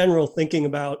in general, thinking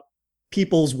about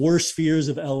people's worst fears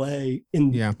of LA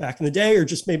back in the day, or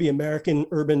just maybe American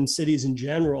urban cities in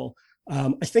general.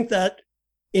 I think that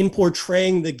in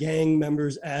portraying the gang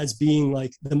members as being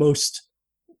like the most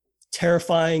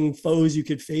terrifying foes you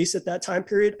could face at that time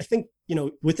period, I think, you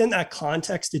know, within that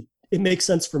context, it makes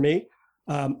sense for me.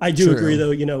 I do agree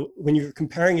though, you know, when you're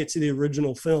comparing it to the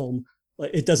original film,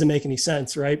 like it doesn't make any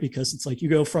sense, right? Because it's like you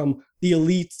go from the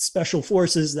elite special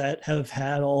forces that have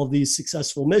had all of these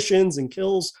successful missions and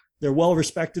kills. They're well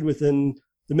respected within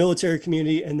the military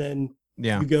community, and then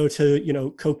Yeah. you go to, you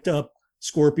know, coked up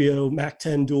Scorpio, Mac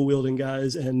 10 dual wielding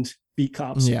guys and beat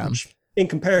cops, Yeah. which in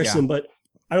comparison, but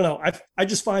I don't know. I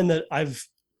just find that I've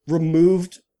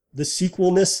removed the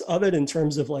sequelness of it in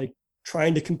terms of like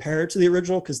trying to compare it to the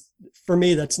original. Cause for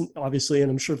me, that's obviously, and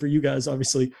I'm sure for you guys,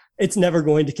 obviously, it's never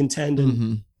going to contend.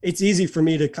 And it's easy for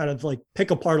me to kind of like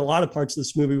pick apart a lot of parts of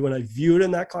this movie when I view it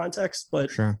in that context. But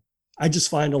Sure. I just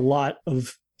find a lot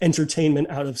of entertainment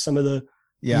out of some of the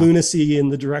lunacy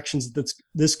and the directions that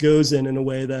this goes in a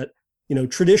way that, you know,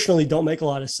 traditionally don't make a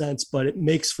lot of sense, but it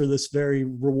makes for this very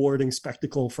rewarding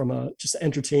spectacle from a just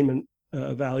entertainment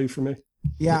value for me.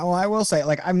 Yeah, well, I will say,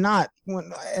 like, I'm not,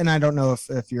 and I don't know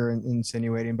if you're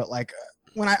insinuating, but like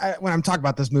when I'm talking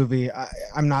about this movie,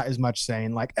 I'm not as much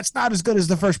saying like it's not as good as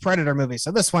the first Predator movie,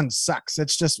 so this one sucks.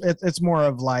 It's just it's more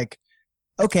of like,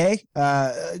 okay,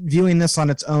 viewing this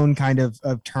on its own kind of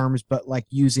terms, but like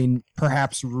using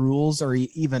perhaps rules or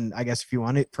even, I guess, if you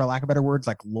want it, for lack of better words,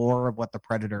 like lore of what the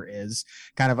Predator is,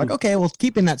 kind of like, okay, well,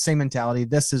 keeping that same mentality,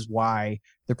 this is why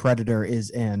the Predator is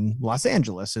in Los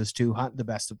Angeles, is to hunt the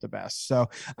best of the best. So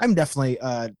I'm definitely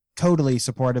totally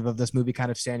supportive of this movie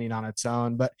kind of standing on its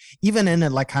own. But even in a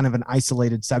like kind of an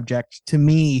isolated subject, to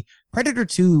me, Predator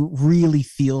 2 really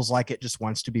feels like it just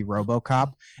wants to be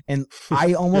RoboCop. And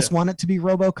I almost want it to be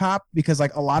RoboCop because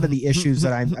like a lot of the issues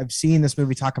that I've seen this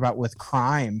movie talk about with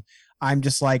crime, I'm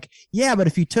just like, yeah, but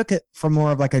if you took it from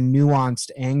more of like a nuanced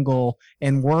angle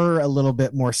and were a little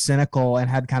bit more cynical and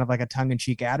had kind of like a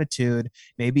tongue-in-cheek attitude,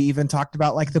 maybe even talked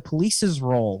about like the police's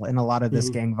role in a lot of this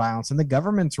gang violence and the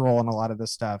government's role in a lot of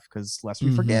this stuff, because lest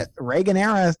we forget, Reagan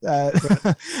era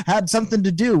had something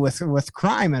to do with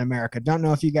crime in America. Don't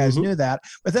know if you guys knew that,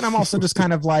 but then I'm also just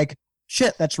kind of like,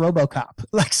 shit, that's RoboCop.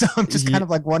 Like, so I'm just kind of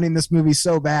like wanting this movie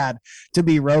so bad to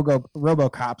be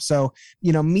RoboCop. So,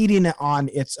 you know, meeting it on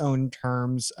its own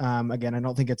terms. Again, I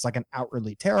don't think it's like an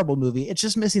outwardly terrible movie. It's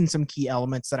just missing some key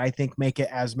elements that I think make it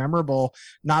as memorable,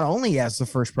 not only as the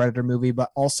first Predator movie, but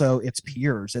also its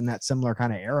peers in that similar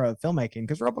kind of era of filmmaking.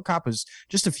 Because RoboCop was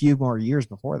just a few more years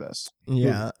before this.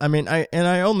 Yeah, I mean, I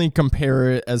only compare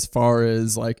it as far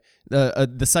as like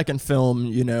the second film,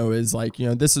 you know, is like, you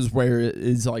know, this is where it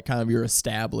is like kind of your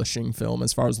establishing film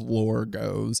as far as lore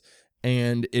goes,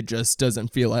 and it just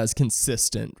doesn't feel as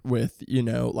consistent with, you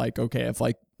know, like, okay, if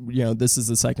like, you know, this is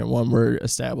the second one, we're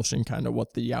establishing kind of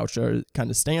what the Yautja kind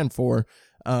of stand for,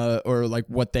 or like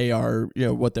what they are, you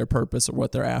know, what their purpose or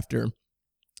what they're after.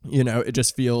 You know, it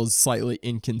just feels slightly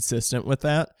inconsistent with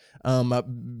that,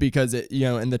 because it, you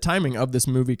know, and the timing of this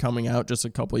movie coming out just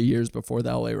a couple of years before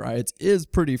the LA riots is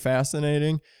pretty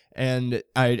fascinating. And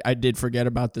I did forget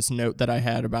about this note that I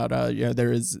had about, you know,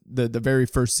 there is the very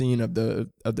first scene of the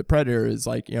Predator is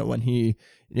like, you know, when he,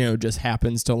 you know, just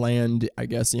happens to land, I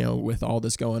guess, you know, with all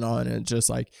this going on, and it's just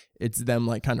like, it's them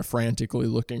like kind of frantically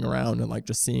looking around and like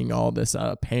just seeing all this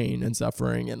pain and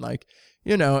suffering and like,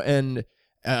 you know, and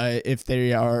if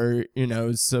they are, you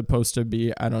know, supposed to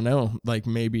be, I don't know, like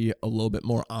maybe a little bit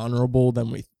more honorable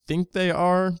than we think they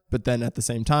are, but then at the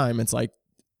same time, it's like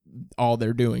all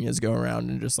they're doing is go around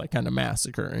and just like kind of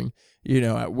massacring, you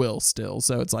know, at will still.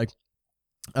 So it's like,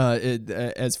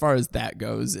 as far as that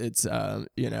goes, it's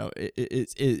you know,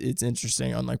 it's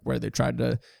interesting on like where they tried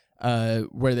to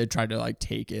like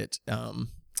take it.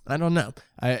 I don't know.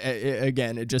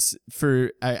 Again, it just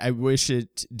I wish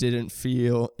it didn't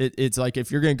feel it's like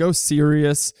if you're gonna go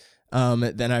serious,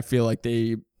 then I feel like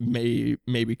they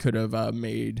maybe could have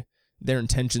made their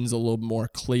intentions a little more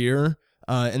clear,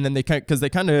 and then they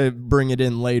kind of bring it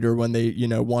in later when they, you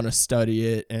know, want to study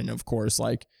it, and of course,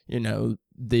 like, you know,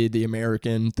 the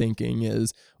American thinking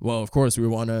is, well, of course we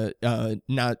want to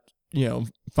not, you know,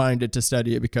 find it to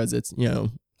study it because it's, you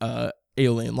know,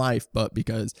 alien life, but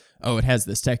because, oh, it has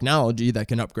this technology that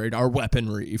can upgrade our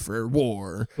weaponry for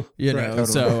war, you know. Totally.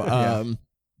 So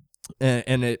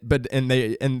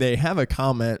and they have a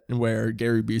comment where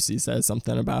Gary Busey says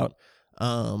something about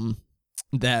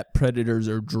that predators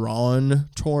are drawn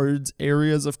towards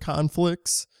areas of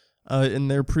conflicts in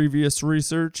their previous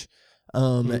research,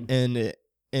 and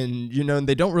you know,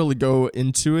 they don't really go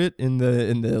into it in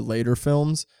the later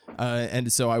films,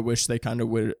 and so I wish they kind of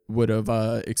would have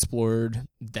explored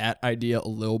that idea a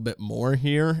little bit more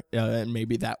here, and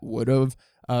maybe that would have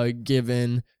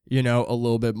given, you know, a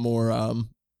little bit more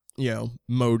you know,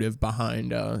 motive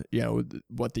behind you know,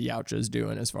 what the Yautja is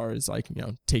doing as far as like, you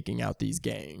know, taking out these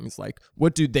gangs. Like,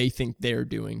 what do they think they're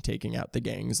doing, taking out the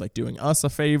gangs? Like, doing us a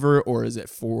favor, or is it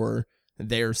for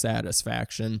their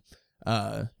satisfaction?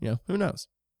 You know, who knows?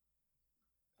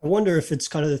 I wonder if it's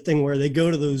kind of the thing where they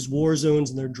go to those war zones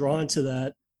and they're drawn to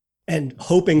that and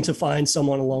hoping to find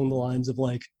someone along the lines of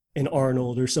like an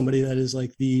Arnold or somebody that is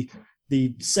like the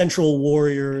central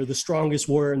warrior, the strongest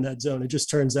warrior in that zone. It just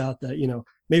turns out that, you know,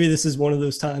 maybe this is one of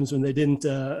those times when they didn't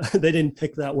they didn't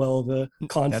pick that well of a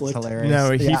conflict. That's hilarious.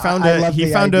 No,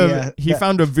 he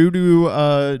found a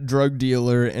voodoo drug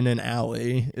dealer in an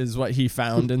alley is what he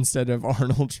found instead of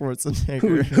Arnold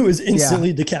Schwarzenegger, who was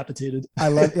instantly decapitated. I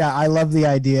love the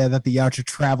idea that the Yautja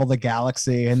travel the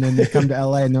galaxy and then they come to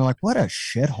LA and they're like, what a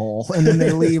shithole. And then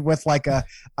they leave with like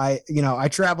I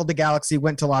traveled the galaxy,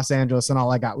 went to Los Angeles, and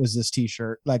all I got was this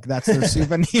t-shirt. Like that's their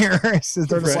souvenir. So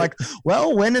they're just like,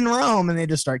 well, when in Rome, and they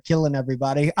just start killing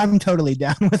everybody. I'm totally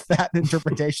down with that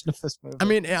interpretation of this movie. I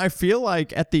mean, I feel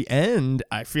like at the end,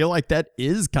 that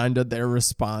is kind of their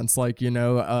response. Like,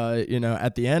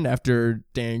 at the end, after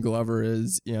Dan Glover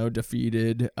is,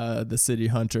 defeated the City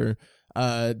Hunter,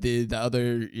 the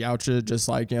other Yautja just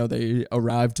like, they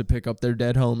arrive to pick up their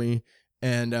dead homie,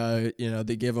 and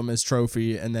they give him his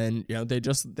trophy, and then they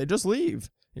just leave.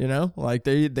 Like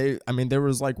there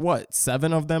was like what,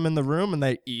 7 of them in the room, and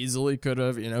they easily could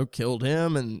have, killed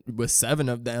him. And with 7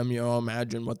 of them,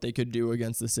 imagine what they could do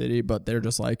against the city. But they're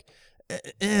just like,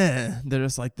 they're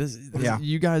just like this.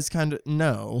 You guys kind of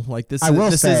know, like this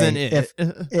isn't it.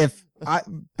 if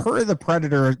per the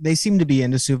Predator, they seem to be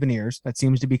into souvenirs. That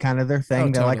seems to be kind of their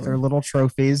thing. They're like their little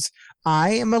trophies.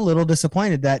 I am a little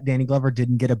disappointed that Danny Glover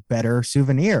didn't get a better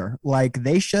souvenir. Like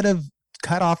they should have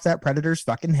cut off that Predator's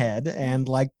fucking head and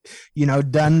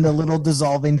done the little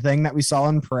dissolving thing that we saw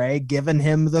in Prey, given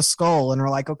him the skull, and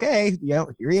we're like, okay,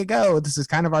 here you go, this is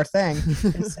kind of our thing.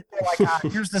 Instead, they're like,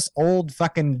 here's this old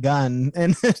fucking gun,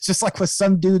 and it's just like with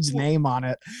some dude's name on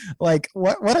it. Like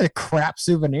what a crap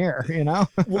souvenir.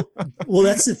 Well,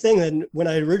 that's the thing. And when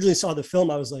I originally saw the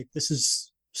film, I was like, this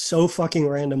is so fucking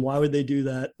random. Why would they do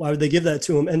that? Why would they give that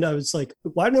to him? And I was like,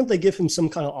 why don't they give him some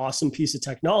kind of awesome piece of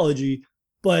technology?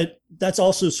 But that's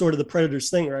also sort of the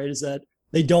Predator's thing, right? Is that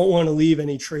they don't want to leave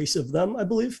any trace of them, I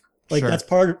believe. Like sure. that's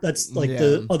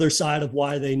the other side of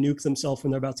why they nuke themselves when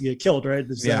they're about to get killed, right?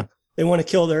 That they want to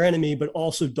kill their enemy, but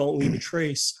also don't leave a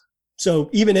trace.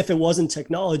 So even if it wasn't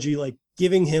technology, like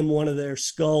giving him one of their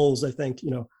skulls, I think,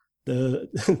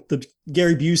 the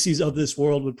Gary Buseys of this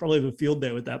world would probably have a field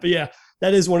day with that. But yeah,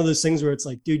 that is one of those things where it's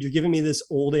like, dude, you're giving me this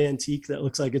old antique that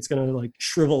looks like it's going to like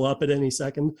shrivel up at any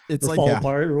second or fall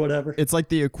apart or whatever. It's like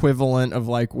the equivalent of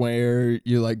like where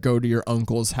you like go to your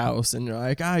uncle's house and you're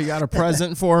like, you got a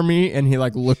present for me. And he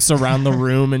like looks around the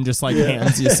room and just like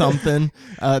hands you something.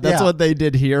 That's what they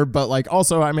did here. But like,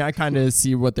 also, I mean, I kind of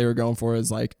see what they were going for is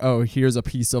like, oh, here's a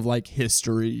piece of like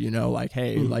history, like,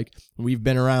 hey, like we've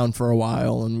been around for a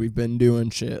while and we've been doing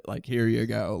shit. Like, here you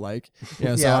go. Like,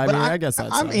 so I guess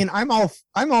that's,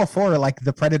 I'm all for like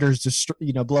the Predators just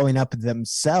blowing up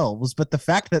themselves, but the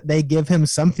fact that they give him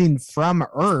something from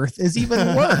Earth is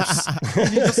even worse.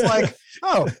 And you're just like,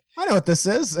 oh, I know what this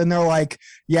is, and they're like,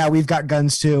 yeah, we've got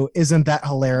guns too. Isn't that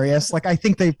hilarious? Like I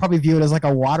think they probably view it as like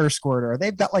a water squirter.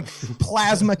 They've got like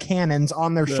plasma cannons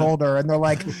on their shoulder, and they're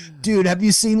like, dude, have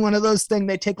you seen one of those things?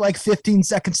 They take like 15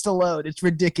 seconds to load. It's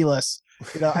ridiculous.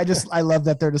 I love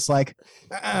that they're just like,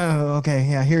 oh, okay,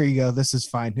 yeah, here you go. This is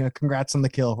fine. Congrats on the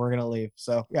kill. We're gonna leave.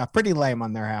 So yeah, pretty lame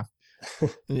on their half.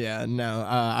 Yeah, no,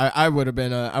 I would have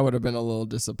been a little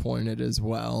disappointed as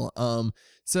well.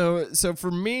 So for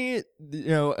me,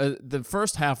 the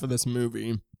first half of this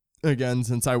movie, again,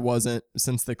 since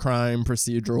the crime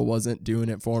procedural wasn't doing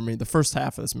it for me, the first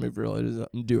half of this movie really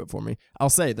doesn't do it for me. I'll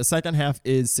say the second half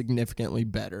is significantly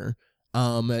better.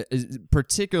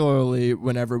 Particularly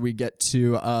whenever we get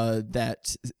to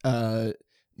the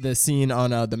scene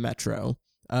on the metro.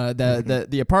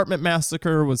 The apartment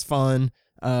massacre was fun,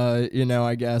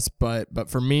 I guess, but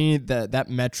for me that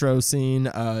metro scene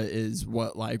is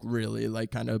what like really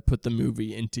like kind of put the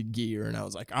movie into gear, and I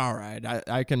was like, all right,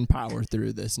 I can power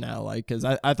through this now, like, because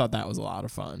I thought that was a lot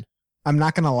of fun. I'm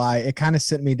not going to lie. It kind of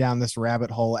sent me down this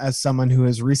rabbit hole as someone who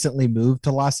has recently moved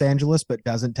to Los Angeles, but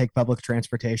doesn't take public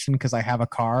transportation because I have a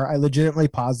car. I legitimately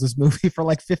paused this movie for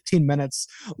like 15 minutes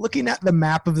looking at the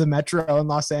map of the metro in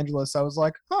Los Angeles. I was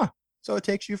like, so it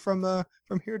takes you from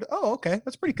here to, oh, okay.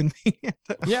 That's pretty convenient.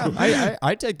 Yeah.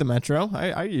 I take the metro.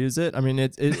 I use it. I mean,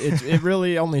 it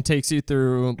really only takes you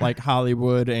through like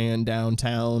Hollywood and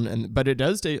downtown, but it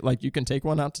does take, like, you can take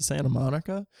one out to Santa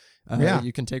Monica.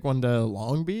 You can take one to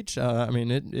Long Beach. I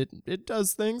mean, it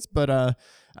does things, but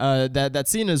that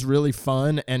scene is really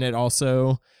fun, and it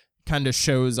also kind of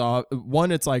shows off.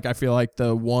 One, it's like I feel like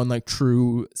the one like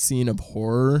true scene of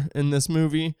horror in this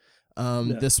movie.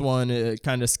 This one, it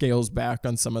kind of scales back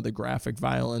on some of the graphic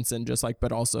violence and just like,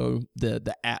 but also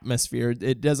the atmosphere.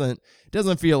 It doesn't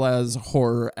feel as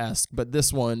horror-esque, but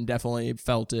this one definitely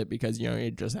felt it because,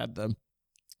 you just had the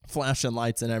flashing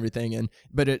lights and everything, and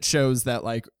but it shows that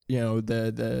like, you know,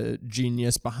 the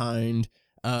genius behind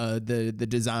the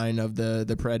design of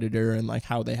the predator and like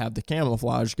how they have the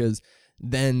camouflage, because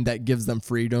then that gives them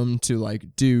freedom to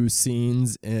like do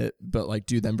scenes, but like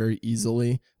do them very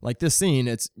easily. Like this scene,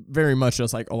 it's very much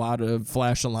just like a lot of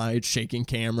flashing lights, shaking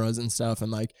cameras and stuff,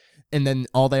 and then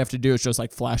all they have to do is just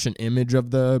like flash an image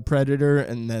of the predator,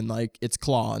 and then like its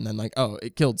claw, and then like, oh,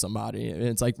 it killed somebody. And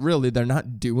it's like, really, they're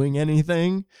not doing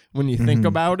anything when you think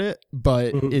about it,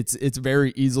 but it's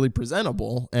very easily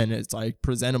presentable, and it's like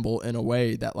presentable in a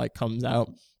way that like comes out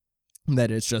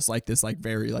that it's just like this like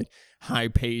very like high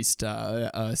paced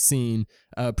scene,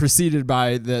 preceded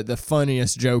by the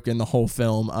funniest joke in the whole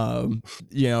film,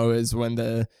 you know, is when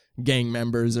the gang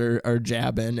members are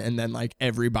jabbing, and then like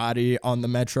everybody on the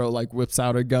metro like whips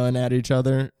out a gun at each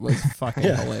other. Was fucking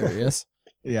hilarious.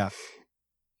 Yeah.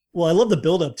 Well, I love the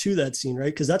build up to that scene,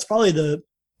 right? Because that's probably the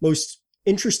most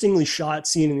interestingly shot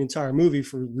scene in the entire movie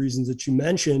for reasons that you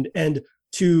mentioned. And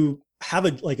to have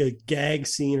a gag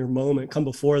scene or moment come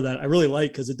before that, I really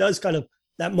like, because it does kind of,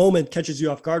 that moment catches you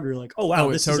off guard. Where you're like, oh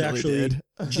wow, this totally is actually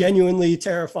genuinely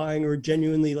terrifying, or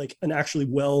genuinely like an actually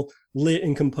well lit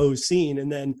and composed scene.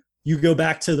 And then you go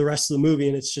back to the rest of the movie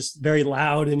and it's just very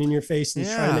loud and in your face, and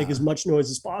it's trying to make as much noise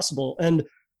as possible. And,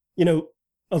 you know,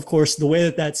 of course, the way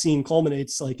that scene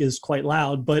culminates like is quite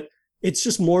loud, but it's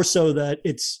just more so that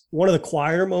it's one of the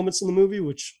quieter moments in the movie,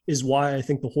 which is why I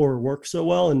think the horror works so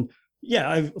well. And yeah,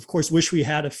 I of course wish we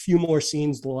had a few more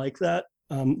scenes like that,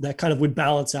 that kind of would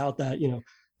balance out that, you know,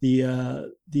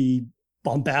 the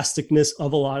bombasticness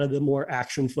of a lot of the more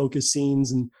action focused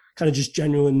scenes and kind of just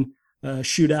genuine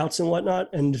shootouts and whatnot.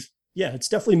 And yeah, it's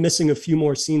definitely missing a few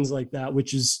more scenes like that,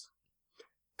 which is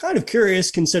kind of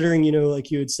curious considering, you know, like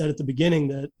you had said at the beginning,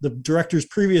 that the director's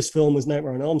previous film was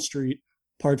Nightmare on Elm Street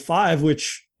Part 5,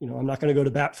 which, you know, I'm not going to go to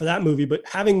bat for that movie, but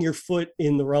having your foot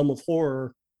in the realm of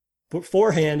horror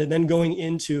beforehand, and then going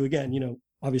into, again, you know,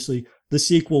 obviously the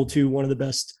sequel to one of the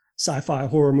best sci-fi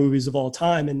horror movies of all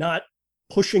time, and not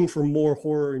pushing for more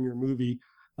horror in your movie,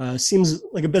 seems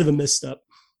like a bit of a misstep.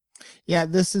 Yeah,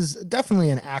 this is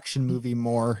definitely an action movie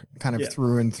more kind of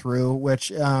through and through,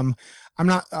 which I'm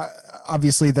not,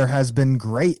 obviously there has been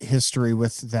great history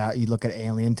with that. You look at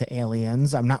Alien to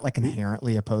Aliens. I'm not like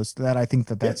inherently opposed to that. I think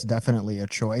that that's definitely a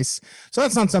choice. So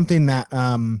that's not something that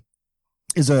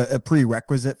is a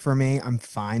prerequisite for me. I'm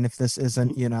fine if this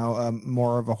isn't, you know,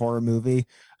 more of a horror movie.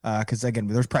 Because again,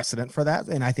 there's precedent for that,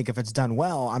 and I think if it's done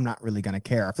well, I'm not really going to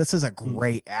care. If this is a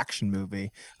great action movie,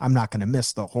 I'm not going to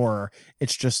miss the horror.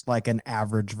 It's just like an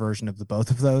average version of the both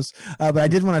of those. But I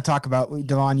did want to talk about,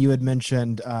 Devon, you had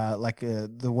mentioned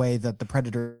the way that the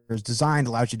Predator is designed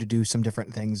allows you to do some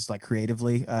different things like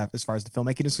creatively, as far as the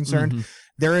filmmaking is concerned.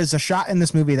 There is a shot in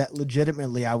this movie that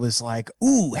legitimately I was like,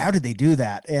 ooh, how did they do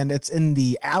that? And it's in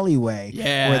the alleyway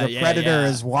where the Predator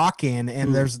is walking,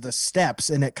 and there's the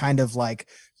steps, and it kind of like,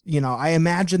 you know, I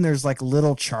imagine there's like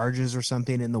little charges or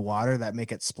something in the water that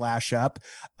make it splash up.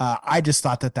 I just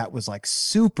thought that was like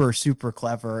super, super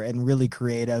clever and really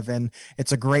creative. And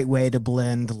it's a great way to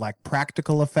blend like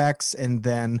practical effects. And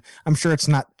then I'm sure it's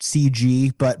not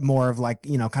CG, but more of like,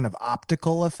 you know, kind of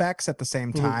optical effects at the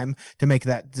same time to make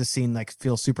the scene like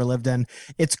feel super lived in.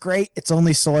 It's great. It's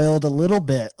only soiled a little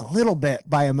bit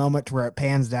by a moment where it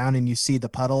pans down and you see the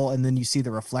puddle, and then you see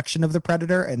the reflection of the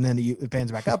Predator, and then it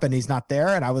pans back up and he's not there.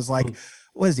 And I was like,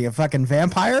 what is he, a fucking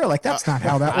vampire? Like, that's not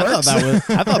how that works.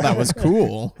 I thought that was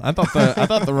cool. I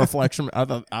thought the reflection, I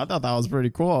thought that was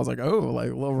pretty cool. I was like, oh,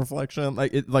 like a little reflection,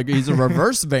 like he's a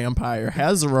reverse vampire,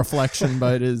 has a reflection,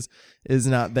 but is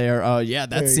not there.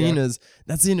 That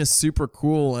scene is super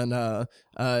cool. And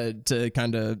to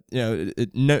kind of, you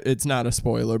know, it's not a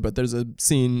spoiler, but there's a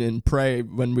scene in Prey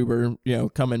when we were, you know,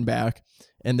 coming back.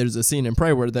 And there's a scene in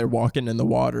Prey where they're walking in the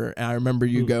water. And I remember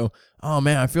you go, oh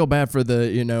man, I feel bad for the,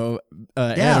 you know,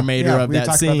 animator of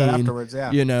that scene. About that afterwards,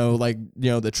 you know, like, you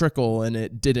know, the trickle, and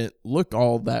it didn't look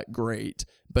all that great.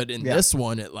 But in this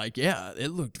one, it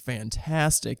looked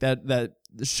fantastic. That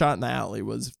shot in the alley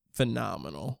was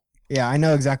phenomenal. Yeah, I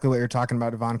know exactly what you're talking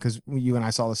about, Devon, because you and I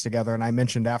saw this together, and I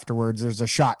mentioned afterwards there's a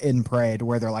shot in Prey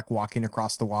where they're like walking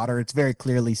across the water. It's very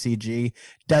clearly CG,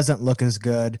 doesn't look as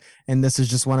good, and this is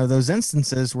just one of those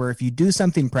instances where if you do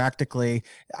something practically,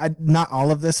 not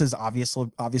all of this is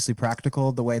obviously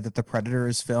practical. The way that the Predator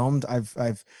is filmed,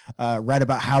 I've read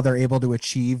about how they're able to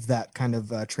achieve that kind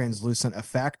of translucent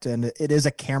effect, and it is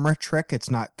a camera trick.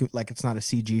 It's not a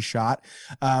CG shot,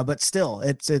 but still,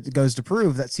 it goes to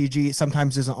prove that CG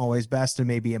sometimes isn't always best, and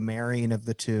maybe a marrying of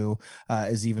the two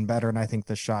is even better. And I think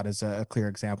the shot is a clear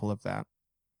example of that.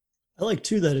 I like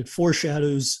too that it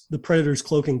foreshadows the Predator's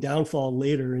cloaking downfall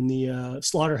later in the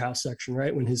slaughterhouse section,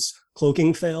 right? When his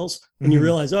cloaking fails, and you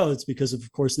realize, oh, it's because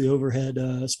of course, the overhead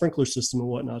sprinkler system and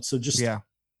whatnot. So just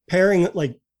pairing,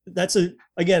 like, that's a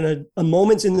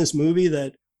moment in this movie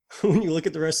that when you look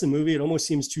at the rest of the movie, it almost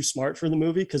seems too smart for the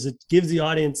movie, because it gives the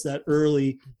audience that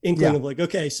early inkling of like,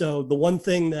 okay, so the one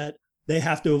thing that they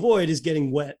have to avoid is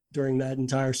getting wet during that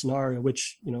entire scenario,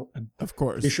 which, you know, of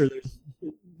course, be sure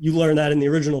you learn that in the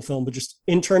original film, but just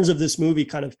in terms of this movie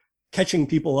kind of catching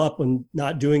people up and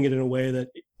not doing it in a way that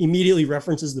immediately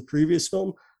references the previous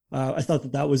film. I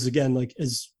thought that was, again, like,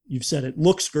 as you've said, it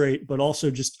looks great, but also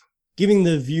just giving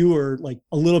the viewer like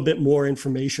a little bit more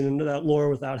information into that lore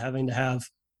without having to have,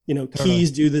 you know,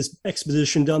 Keys do this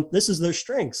exposition dump. This is their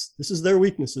strengths. This is their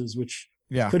weaknesses, which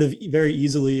could have very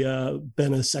easily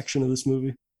been a section of this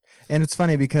movie. And it's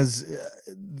funny because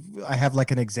I have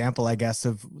like an example, I guess,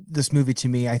 of this movie to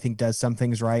me, I think does some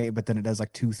things right, but then it does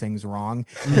like two things wrong.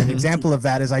 And an example of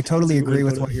that is I totally agree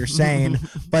with what you're saying,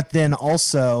 but then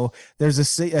also there's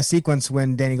a sequence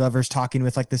when Danny Glover's talking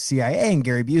with like the CIA and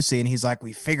Gary Busey, and he's like,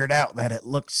 we figured out that it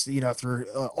looks, you know, through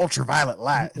ultraviolet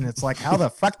light. And it's like, how the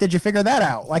fuck did you figure that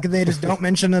out? Like, they just don't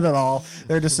mention it at all.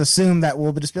 They're just assume that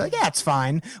we'll just be like, yeah, it's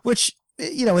fine, which,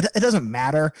 you know, it doesn't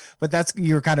matter, but that's,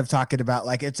 you're kind of talking about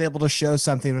like, it's able to show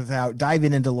something without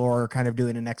diving into lore or kind of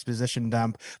doing an exposition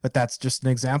dump. But that's just an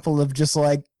example of just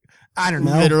like, I don't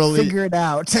know, literally figure it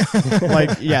out.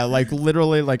 Like, yeah, like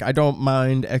literally, like, I don't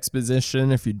mind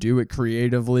exposition if you do it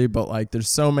creatively, but like,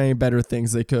 there's so many better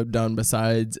things they could have done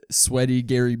besides sweaty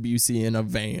Gary Busey in a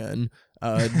van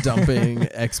dumping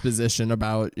exposition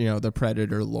about, you know, the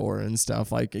Predator lore and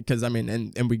stuff, like, because I mean,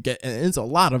 and we get, and it's a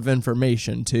lot of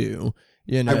information too,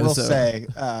 you know. I will say,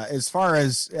 as far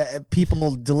as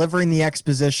people delivering the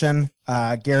exposition,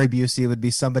 Gary Busey would be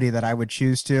somebody that I would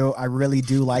choose to. I really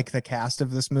do like the cast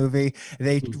of this movie.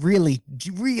 They really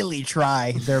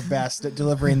try their best at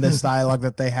delivering this dialogue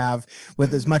that they have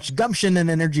with as much gumption and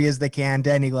energy as they can.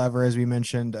 Danny Glover, as we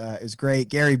mentioned, is great.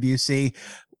 Gary Busey,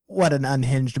 what an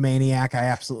unhinged maniac. I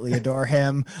absolutely adore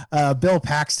him. Bill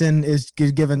Paxton is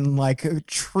given like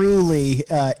truly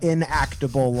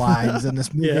inactable lines in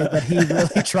this movie, but he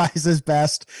really tries his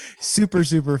best. Super,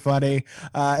 super funny.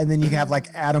 And then you have like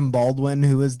Adam Baldwin,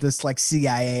 who is this like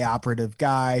CIA operative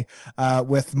guy,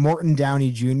 with Morton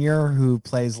Downey Jr., who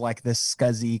plays like this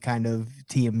scuzzy kind of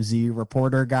TMZ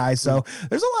reporter guy. So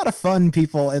there's a lot of fun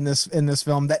people in this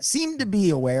film that seem to be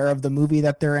aware of the movie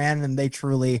that they're in, and they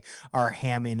truly are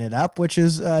hamming it up, which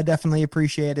is definitely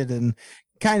appreciated, and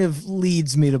kind of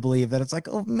leads me to believe that it's like,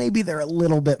 oh, maybe they're a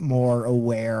little bit more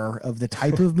aware of the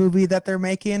type of movie that they're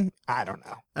making. I don't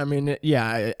know. I mean,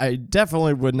 yeah, I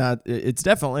definitely would not. It's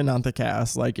definitely not the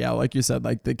cast. Like, yeah, like you said,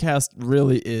 like the cast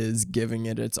really is giving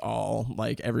it its all.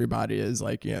 Like, everybody is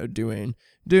like, you know, doing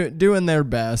their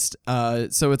best.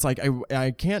 So it's like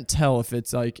I can't tell if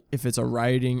it's a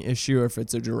writing issue or if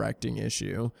it's a directing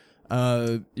issue.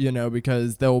 You know,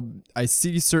 because I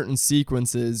see certain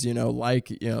sequences, you know, like,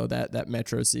 you know, that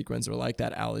metro sequence, or like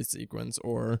that alley sequence,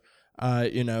 or,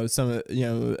 you know, some,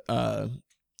 you know,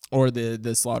 or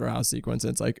the slaughterhouse sequence.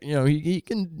 It's like, you know, he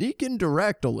can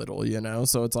direct a little, you know,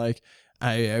 so it's like,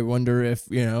 I wonder if,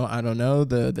 you know, I don't know,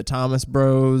 the Thomas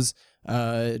Bros,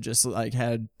 just like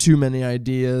had too many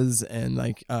ideas, and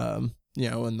like, you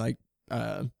know, and like,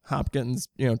 Hopkins,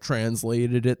 you know,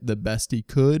 translated it the best he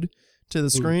could to the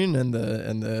screen, and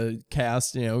the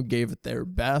cast, you know, gave it their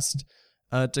best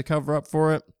to cover up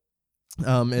for it.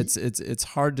 It's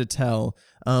hard to tell.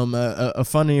 A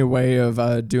funny way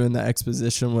of doing the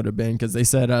exposition would have been, because they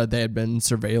said they had been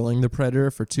surveilling the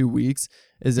Predator for 2 weeks,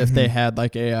 is if they had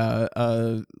like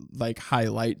a like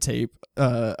highlight tape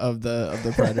of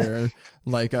the Predator,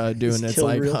 like doing its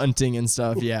like reel, hunting and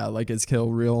stuff. Yeah, like his kill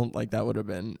reel, like that would have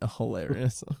been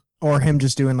hilarious. Or him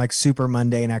just doing like super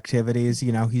mundane activities.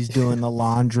 You know, he's doing the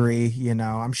laundry, you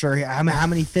know, I'm sure how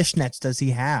many fishnets does he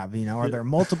have? You know, are there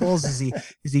multiples? Is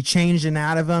he changing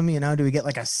out of them? You know, do we get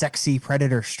like a sexy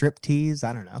Predator strip tease?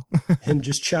 I don't know. Him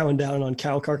just chowing down on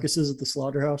cow carcasses at the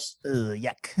slaughterhouse.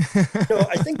 Yuck. No,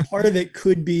 I think part of it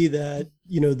could be that,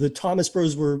 you know, the Thomas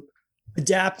Bros were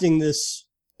adapting this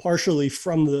partially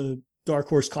from the Dark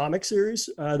Horse comic series.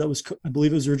 That was, I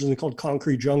believe it was originally called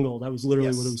Concrete Jungle. That was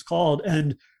literally what it was called.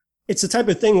 And it's the type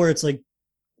of thing where it's like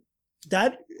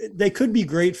that they could be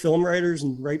great film writers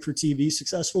and write for TV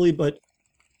successfully, but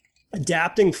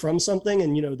adapting from something,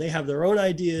 and, you know, they have their own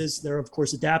ideas. They're of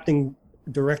course adapting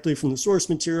directly from the source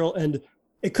material. And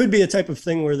it could be a type of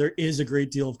thing where there is a great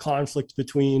deal of conflict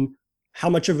between how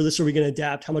much of this are we going to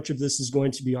adapt? How much of this is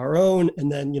going to be our own?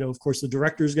 And then, you know, of course the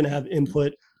director is going to have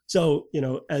input. So, you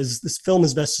know, as this film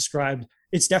is best described,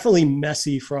 it's definitely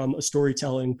messy from a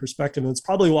storytelling perspective. And it's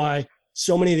probably why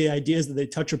so many of the ideas that they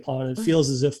touch upon, it feels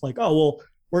as if like, oh, well,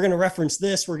 we're going to reference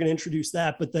this, we're going to introduce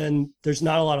that, but then there's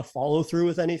not a lot of follow through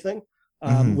with anything,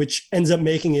 which ends up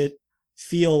making it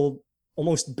feel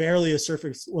almost barely a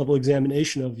surface level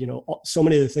examination of, so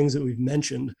many of the things that we've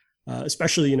mentioned,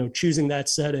 especially, choosing that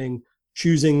setting,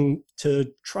 choosing to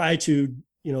try to,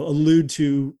 allude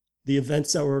to the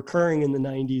events that were occurring in the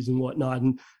 90s and whatnot.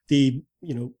 And the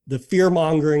fear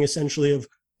mongering essentially of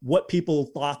what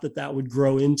people thought that would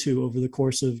grow into over the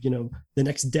course of, the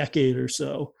next decade or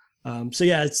so. So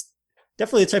yeah, it's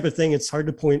definitely a type of thing. It's hard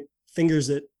to point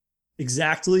fingers at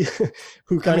exactly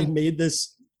who kind of made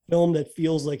this film that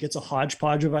feels like it's a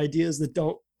hodgepodge of ideas that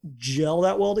don't gel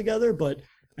that well together. But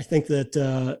I think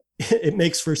that it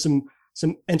makes for some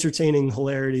entertaining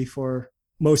hilarity for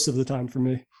most of the time for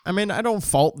me. I mean, I don't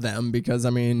fault them because,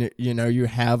 you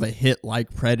have a hit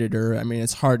like Predator. I mean,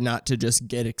 it's hard not to just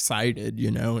get excited,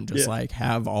 and just like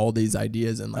have all these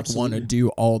ideas and like want to do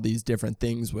all these different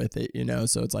things with it,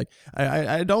 So it's like,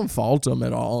 I don't fault them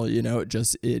at all,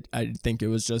 I think it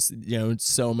was just,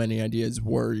 so many ideas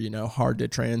were, hard to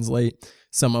translate.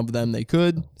 Some of them they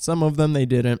could, some of them they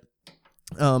didn't.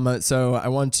 So I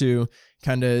want to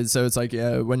so it's like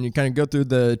when you kind of go through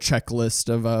the checklist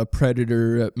of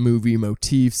Predator movie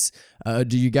motifs,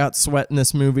 do you got sweat in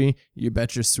this movie? You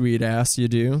bet your sweet ass you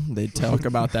do. They talk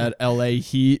about that LA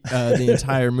heat the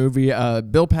entire movie.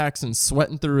 Bill Paxton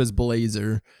sweating through his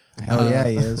blazer. Hell yeah,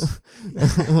 he is.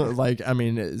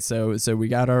 So we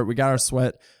got our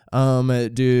sweat.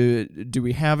 Do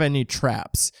we have any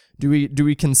traps? Do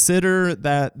we consider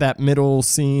that middle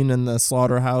scene in the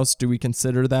slaughterhouse? Do we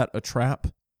consider that a trap?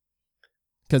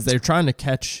 Because they're trying to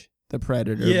catch the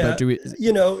Predator. Yeah, but do we?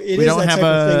 We don't have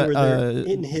a thing where they're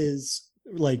in his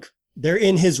they're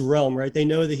in his realm, right? They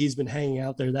know that he's been hanging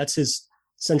out there. That's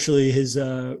essentially his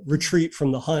retreat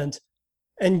from the hunt,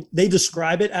 and they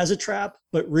describe it as a trap.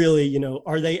 But really,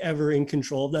 are they ever in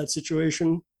control of that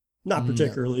situation? Not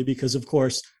particularly, because of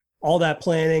course, all that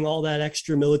planning, all that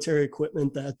extra military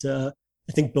equipment that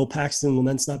I think Bill Paxton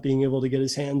laments not being able to get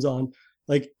his hands on.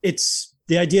 It's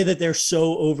the idea that they're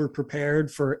so over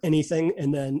prepared for anything,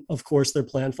 and then of course their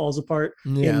plan falls apart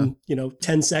in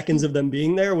 10 seconds of them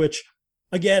being there, which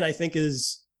again I think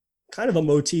is kind of a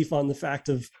motif on the fact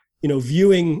of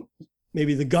viewing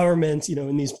maybe the government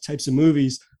in these types of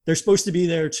movies. They're supposed to be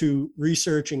there to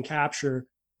research and capture,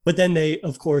 but then they,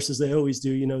 of course, as they always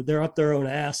do, they're up their own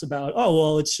ass about, oh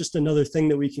well, it's just another thing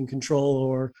that we can control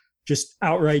or just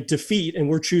outright defeat, and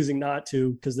we're choosing not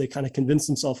to, because they kind of convince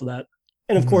themselves of that.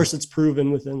 And of course, it's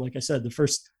proven within, like I said, the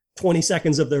first 20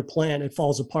 seconds of their plan, it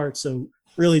falls apart. So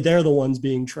really, they're the ones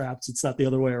being trapped. It's not the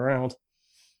other way around.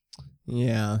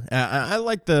 Yeah, I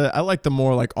like the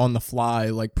more like on the fly,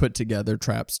 like put together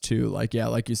traps too. Like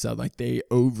like you said, like they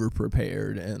over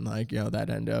prepared and that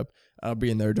end up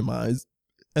being their demise.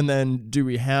 And then do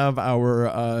we have our,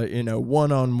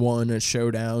 one-on-one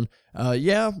showdown?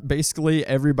 Yeah, basically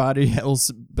everybody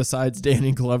else besides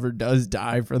Danny Glover does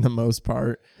die for the most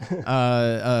part.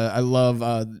 I love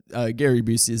Gary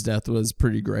Busey's death was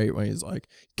pretty great when he's like,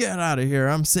 get out of here,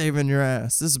 I'm saving your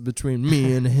ass. This is between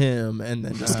me and him. And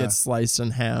then just gets sliced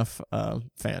in half.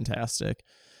 Fantastic.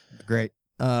 Great.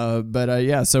 So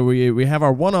we have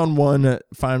our one-on-one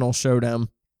final showdown.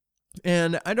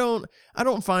 And I don't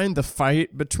find the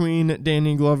fight between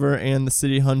Danny Glover and the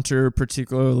City Hunter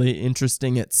particularly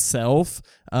interesting itself.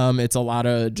 It's a lot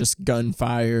of just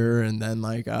gunfire and then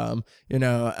but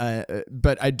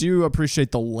I do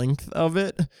appreciate the length of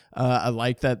it. I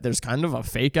like that there's kind of a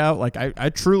fake out. Like I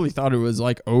truly thought it was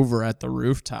like over at the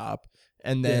rooftop,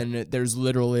 and then there's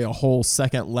literally a whole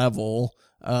second level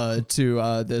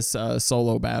to this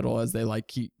solo battle as they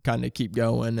keep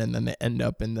going, and then they end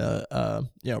up in the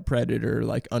Predator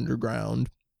underground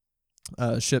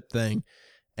ship thing.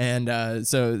 And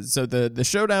so the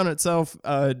showdown itself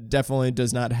definitely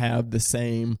does not have the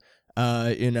same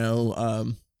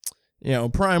primalness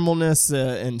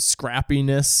and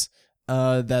scrappiness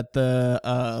that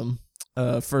the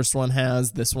first one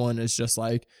has. This one is just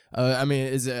I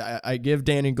give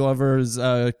Danny Glover's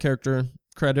character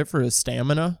credit for his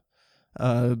stamina,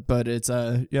 but it's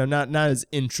not as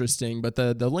interesting, but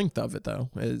the length of it though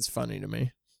is funny to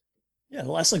me. Yeah,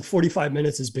 the last 45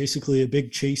 minutes is basically a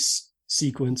big chase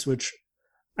sequence, which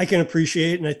I can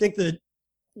appreciate. And I think that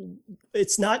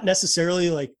it's not necessarily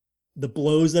the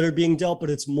blows that are being dealt, but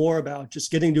it's more about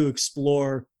just getting to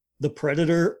explore the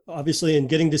Predator, obviously, and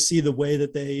getting to see the way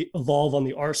that they evolve on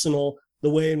the arsenal, the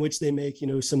way in which they make,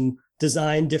 some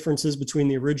design differences between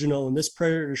the original and this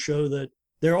Predator to show that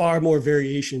there are more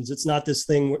variations. It's not this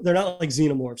thing where they're not like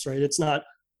xenomorphs, right? It's not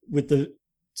with the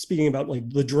speaking about like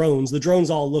the drones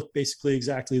all look basically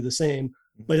exactly the same,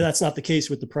 but that's not the case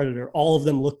with the Predator. All of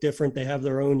them look different. They have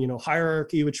their own,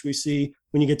 hierarchy, which we see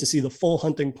when you get to see the full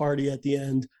hunting party at the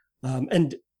end.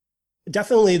 And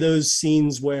definitely those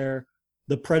scenes where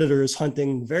the Predator is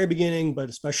hunting the very beginning, but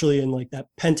especially in like that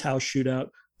penthouse shootout,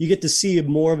 you get to see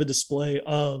more of a display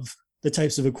of the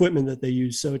types of equipment that they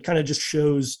use. So it kind of just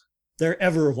shows they're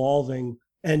ever evolving.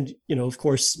 And, of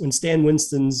course, when Stan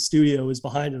Winston's studio is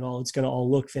behind it all, it's going to all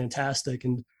look fantastic.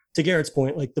 And to Garrett's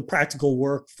point, like the practical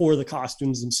work for the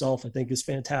costumes themselves, I think is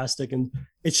fantastic. And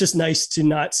it's just nice to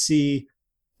not see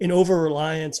an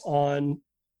over-reliance on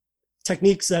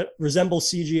techniques that resemble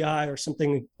CGI or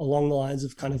something along the lines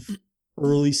of kind of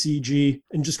early CG,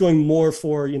 and just going more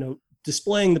for,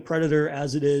 displaying the Predator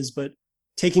as it is, but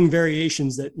taking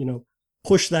variations that,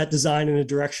 push that design in a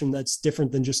direction that's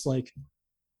different than just like,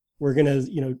 we're going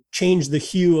to, change the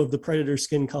hue of the Predator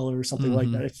skin color or something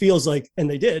like that. It feels like, and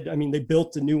they did, I mean, they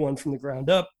built a new one from the ground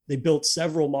up. They built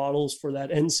several models for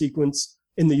that end sequence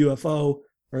in the UFO,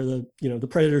 or the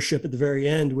Predator ship at the very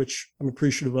end, which I'm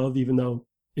appreciative of, even though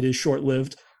it is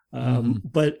short-lived.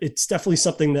 But it's definitely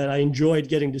something that I enjoyed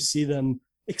getting to see them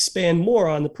expand more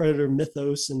on the Predator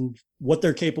mythos and what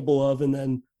they're capable of. And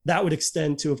then that would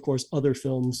extend to, of course, other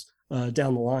films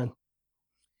down the line.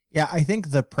 Yeah, I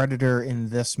think the Predator in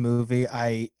this movie,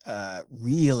 I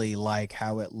really like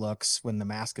how it looks when the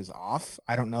mask is off.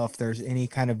 I don't know if there's any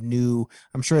kind of new,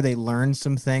 I'm sure they learned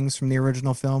some things from the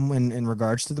original film in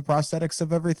regards to the prosthetics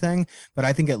of everything, but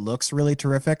I think it looks really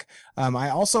terrific. I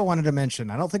also wanted to mention,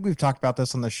 I don't think we've talked about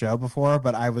this on the show before,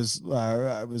 but I was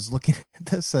looking at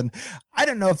this and I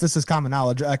don't know if this is common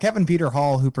knowledge. Kevin Peter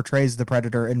Hall, who portrays the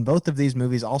Predator in both of these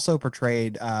movies, also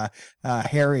portrayed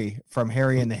Harry from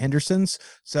Harry and the Hendersons.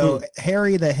 So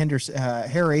Harry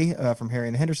from Harry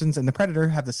and the Hendersons and the Predator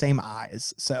have the same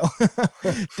eyes. So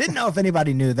didn't know if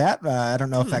anybody knew that. I don't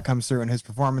know if that comes through in his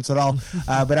performance at all.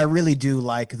 But I really do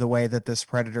like the way that this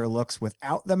Predator looks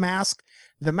without the mask.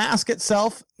 The mask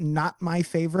itself, not my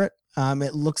favorite.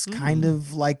 It looks kind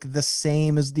of like the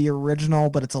same as the original,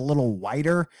 but it's a little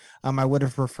whiter. I would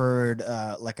have preferred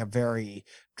like a very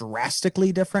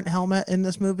drastically different helmet in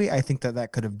this movie. I think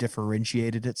that could have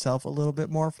differentiated itself a little bit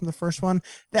more from the first one.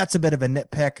 That's a bit of a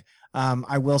nitpick.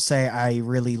 I will say I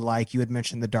really like, you had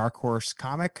mentioned the Dark Horse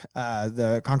comic,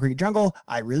 the Concrete Jungle.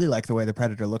 I really like the way the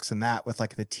Predator looks in that with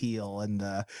like the teal and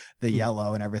the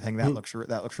yellow and everything. That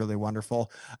looks really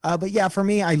wonderful. But yeah, for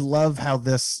me, I love how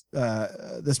this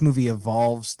movie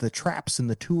evolves the traps and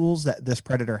the tools that this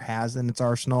Predator has in its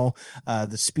arsenal.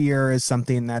 The spear is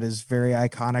something that is very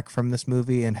iconic from this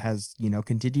movie and has,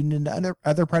 continued into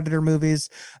other Predator movies.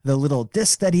 The little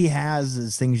disc that he has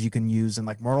is things you can use in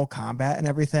like Mortal Kombat and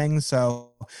everything.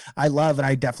 So I love, and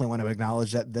I definitely want to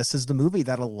acknowledge that this is the movie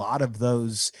that a lot of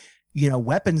those,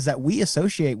 weapons that we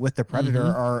associate with the Predator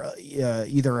are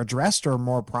either addressed or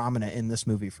more prominent in this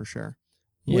movie for sure.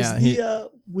 Yeah.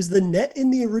 Was the net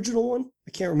in the original one?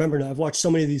 I can't remember now. I've watched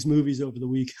so many of these movies over the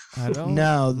week. I don't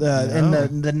know.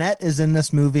 The net is in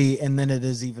this movie, and then it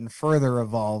is even further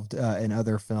evolved in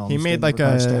other films. He made like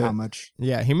how much?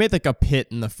 Yeah, he made like a pit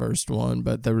in the first one,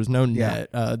 but there was no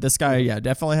net. This guy,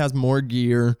 definitely has more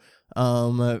gear.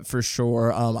 For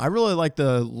sure. I really like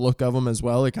the look of him as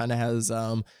well. It kind of has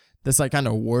this like kind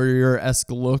of warrior-esque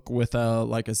look with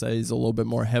like I said, he's a little bit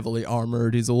more heavily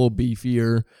armored. He's a little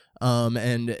beefier.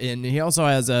 And he also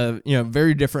has a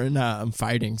very different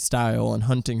fighting style and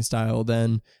hunting style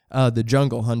than the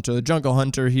Jungle Hunter. The Jungle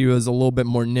Hunter, he was a little bit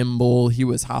more nimble. He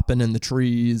was hopping in the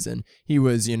trees and he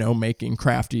was making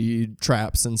crafty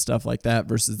traps and stuff like that.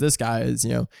 Versus this guy is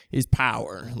he's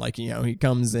power. Like he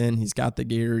comes in, he's got the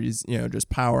gear, he's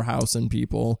just powerhousing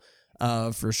people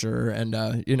for sure. And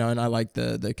and I like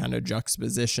the kind of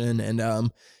juxtaposition and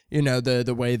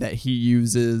the way that he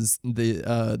uses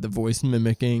the voice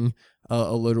mimicking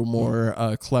a little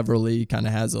more cleverly, kind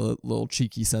of has a little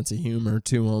cheeky sense of humor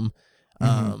to him.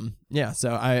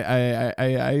 So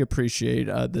I appreciate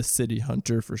the City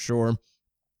Hunter for sure.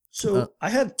 So I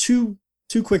have two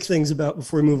quick things about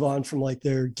before we move on from like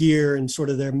their gear and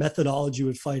sort of their methodology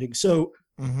with fighting. So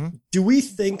do we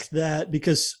think that,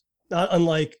 because not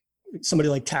unlike somebody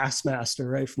like Taskmaster,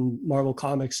 right, from Marvel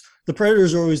Comics, the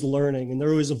Predators are always learning and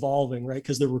they're always evolving, right,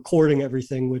 because they're recording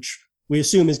everything, which we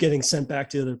assume is getting sent back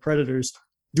to the Predators.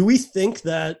 Do we think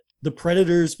that the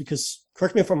Predators, because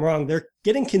correct me if I'm wrong, they're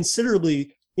getting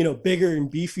considerably, bigger and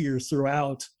beefier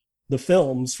throughout the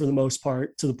films for the most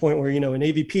part, to the point where, in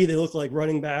AVP, they look like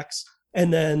running backs.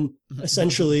 And then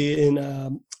essentially in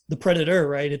the Predator,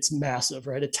 right, it's massive,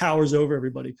 right? It towers over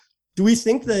everybody. Do we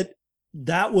think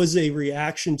that was a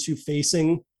reaction to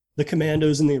facing the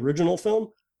Commandos in the original film?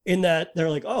 in that they're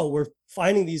like, oh, we're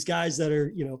finding these guys that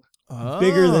are,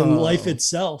 bigger than life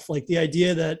itself. Like the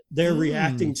idea that they're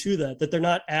reacting to that they're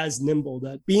not as nimble,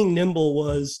 that being nimble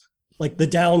was like the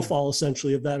downfall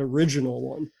essentially of that original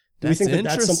one. Do you think that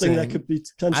that's something that could be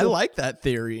potential? I like that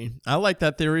theory. I like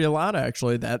that theory a lot,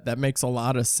 actually. That makes a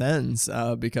lot of sense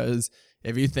because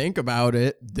if you think about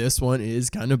it, this one is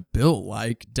kind of built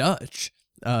like Dutch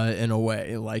in a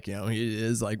way. Like, he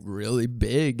is like really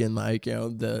big and like,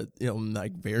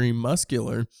 like very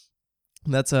muscular.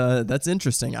 That's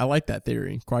interesting. I like that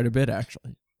theory quite a bit,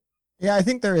 actually. Yeah, I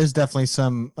think there is definitely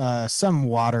some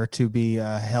water to be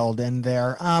held in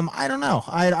there. I don't know.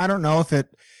 I don't know if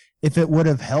it would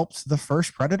have helped the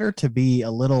first Predator to be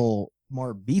a little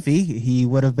more beefy. He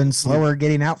would have been slower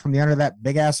getting out from the under that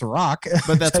big ass rock.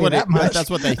 But that's that's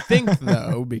what they think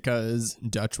though, because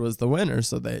Dutch was the winner,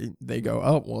 so they go,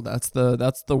 oh well, that's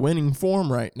the winning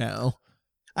form right now.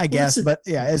 I guess, but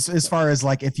yeah, as far as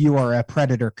like if you are a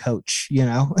Predator coach,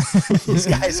 these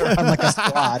guys are on like a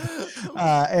squad,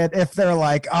 and if they're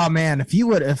like, oh man,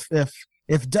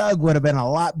 if Doug would have been a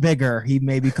lot bigger, he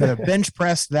maybe could have bench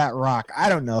pressed that rock. I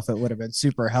don't know if it would have been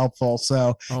super helpful.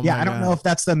 So I don't know if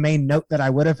that's the main note that I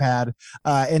would have had.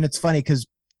 And it's funny because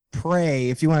Prey,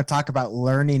 if you want to talk about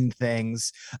learning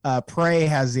things, Prey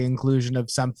has the inclusion of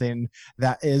something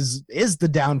that is the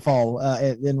downfall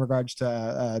in regards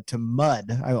to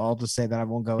mud. I'll just say that, I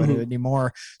won't go into it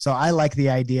anymore. So I like the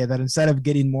idea that instead of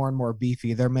getting more and more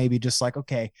beefy, they're maybe just like,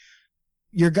 okay,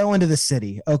 you're going to the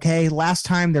city. Okay. Last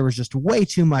time there was just way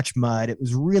too much mud. It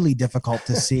was really difficult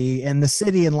to see. In the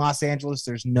city in Los Angeles,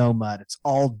 there's no mud. It's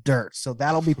all dirt. So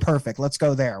that'll be perfect. Let's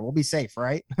go there. We'll be safe,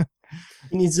 right?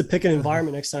 He needs to pick an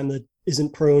environment next time that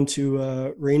isn't prone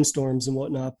to rainstorms and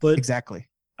whatnot. But exactly.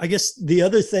 I guess the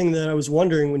other thing that I was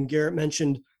wondering when Garrett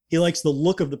mentioned he likes the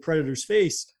look of the Predator's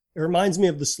face, it reminds me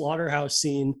of the slaughterhouse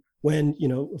scene when,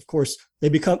 of course they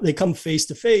come face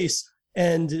to face.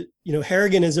 And,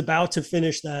 Harrigan is about to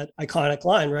finish that iconic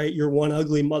line, right? You're one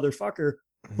ugly motherfucker.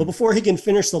 But before he can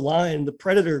finish the line, the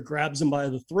Predator grabs him by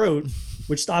the throat,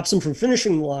 which stops him from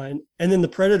finishing the line. And then the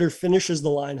Predator finishes the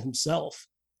line himself.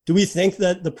 Do we think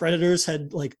that the Predators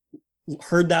had like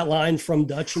heard that line from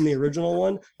Dutch in the original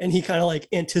one, and he kind of like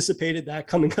anticipated that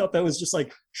coming up and was just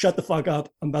like, shut the fuck up,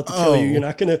 I'm about to kill you. You're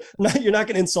not gonna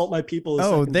insult my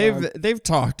people. They've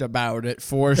talked about it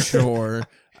for sure.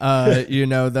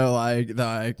 They're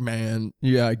like, man,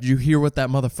 yeah, you hear what that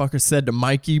motherfucker said to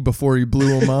Mikey before he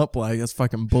blew him up? Like, that's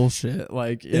fucking bullshit.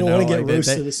 Like, they don't want to get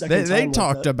roasted the second time. They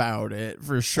talked about it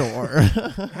for sure.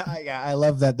 Yeah, I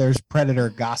love that there's Predator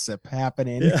gossip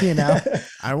happening. These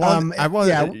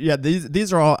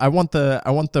are all. I want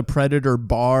the Predator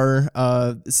bar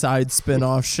side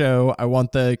spinoff show. I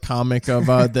want the comic of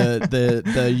the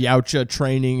Yautja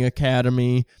Training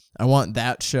Academy. I want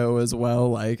that show as well.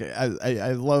 Like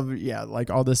I love,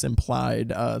 like all this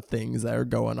implied things that are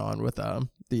going on with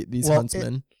these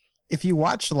huntsmen. If you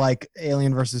watch like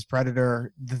Alien versus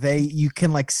Predator, you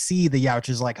can like see the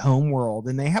Yautja's like home world,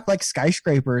 and they have like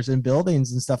skyscrapers and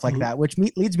buildings and stuff like that, which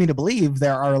leads me to believe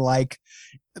there are like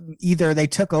either they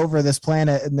took over this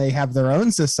planet and they have their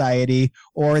own society,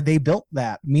 or they built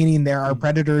that, meaning there are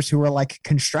Predators who are like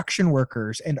construction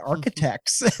workers and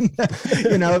architects.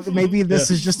 Maybe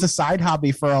this is just a side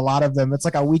hobby for a lot of them. It's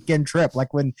like a weekend trip,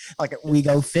 like when like we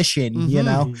go fishing.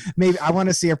 Maybe I want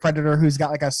to see a Predator who's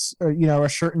got like a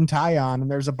shirt and tie on, and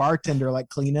there's a bartender like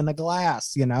cleaning a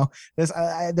glass.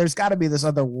 There's got to be this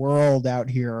other world out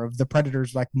here of the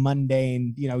Predators, like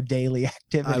mundane daily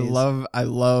activities. I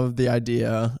love the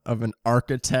idea of an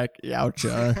architect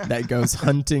Yautja that goes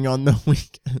hunting on the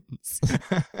weekends.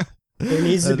 There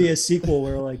needs to be a sequel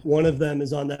where like one of them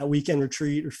is on that weekend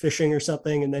retreat or fishing or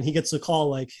something, and then he gets a call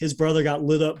like his brother got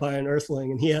lit up by an Earthling,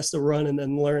 and he has to run and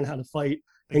then learn how to fight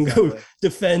and go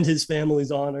defend his family's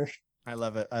honor. I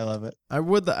love it.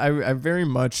 I very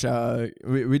much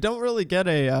we don't really get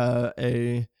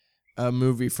a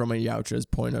movie from a Yautja's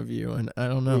point of view, and I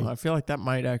don't know. I feel like that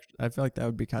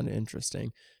would be kind of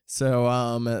interesting.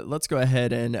 So let's go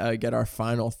ahead and get our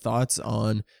final thoughts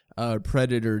on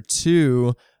Predator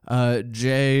 2.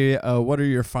 Jay, what are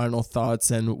your final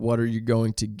thoughts, and what are you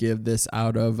going to give this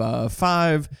out of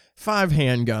five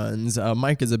handguns?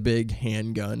 Mike is a big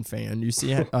handgun fan. You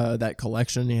see that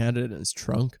collection he had it in his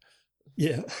trunk?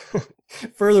 Yeah.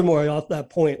 Furthermore, off that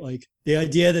point, like the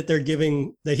idea that they're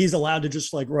giving that he's allowed to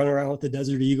just like run around with the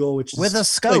Desert Eagle, which is with a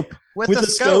scope, like, with a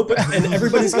scope, and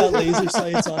everybody's got laser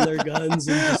sights on their guns,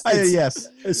 and just,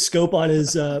 a scope on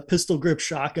his pistol grip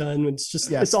shotgun. It's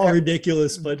just it's all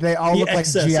ridiculous, but they all look like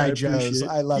GI Joes.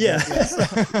 I love it. Yes.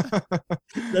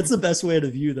 That's the best way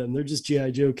to view them. They're just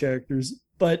GI Joe characters.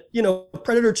 But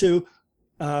Predator 2.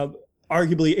 uh,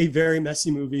 arguably a very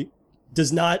messy movie,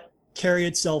 does not carry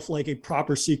itself like a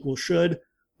proper sequel should.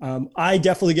 I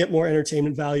definitely get more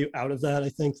entertainment value out of that, I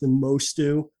think, than most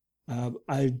do.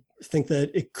 I think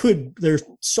that there's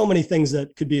so many things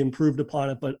that could be improved upon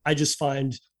it, but I just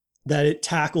find that it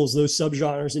tackles those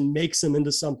subgenres and makes them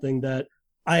into something that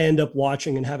I end up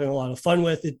watching and having a lot of fun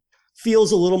with. It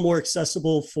feels a little more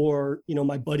accessible for,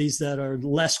 my buddies that are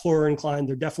less horror inclined.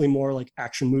 They're definitely more like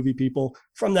action movie people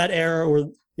from that era, or,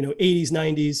 80s,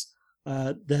 90s,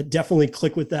 that definitely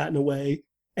click with that in a way.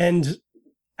 And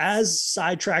as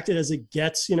sidetracked as it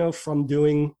gets, from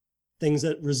doing things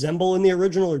that resemble in the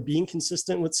original or being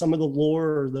consistent with some of the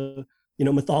lore or the,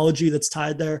 mythology that's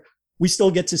tied there, we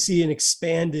still get to see an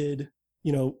expanded,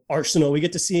 arsenal. We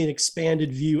get to see an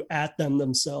expanded view at them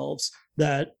themselves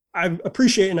that I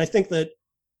appreciate. And I think that,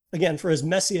 again, for as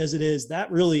messy as it is,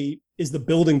 that really is the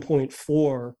building point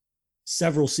for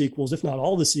several sequels, if not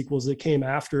all the sequels that came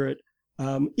after it.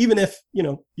 Even if,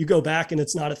 you go back and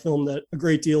it's not a film that a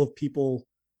great deal of people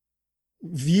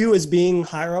view as being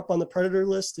higher up on the Predator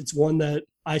list, it's one that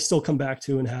I still come back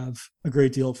to and have a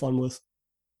great deal of fun with.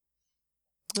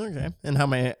 Okay. And how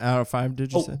many out of 5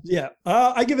 did you say? Yeah.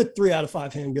 I give it 3 out of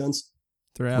 5 handguns.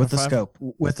 3 out with of 5? the scope.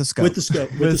 With the scope. With the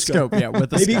scope. With the scope. Yeah, with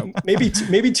the scope. Maybe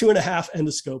 2.5 and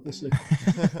a scope. We'll see.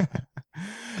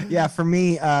 Yeah, for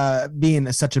me,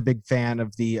 being such a big fan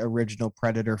of the original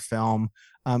Predator film,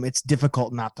 it's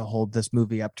difficult not to hold this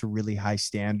movie up to really high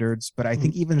standards. But I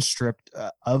think even stripped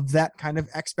of that kind of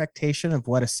expectation of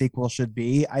what a sequel should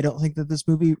be, I don't think that this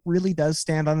movie really does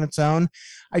stand on its own.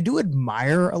 I do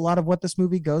admire a lot of what this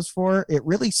movie goes for. It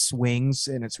really swings,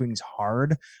 and it swings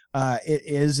hard. It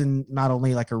is in not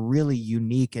only like a really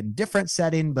unique and different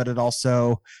setting, but it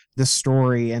also, the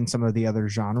story and some of the other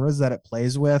genres that it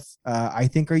plays with, I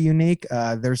think are unique.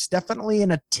 There's definitely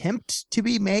an attempt to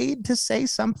be made to say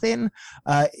something,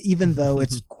 even though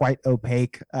it's quite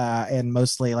opaque and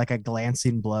mostly like a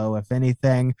glancing blow. If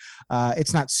anything,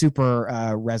 it's not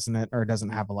super resonant or doesn't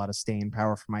have a lot of staying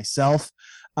power for myself.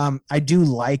 I do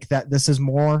like that this is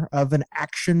more of an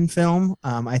action film.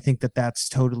 I think that that's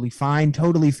totally fine,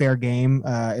 totally fair game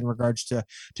in regards to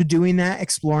doing that,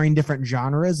 exploring different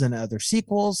genres and other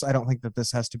sequels. I don't think that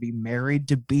this has to be married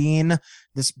to being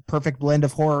this perfect blend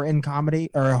of horror and comedy,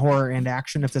 or horror and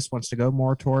action. If this wants to go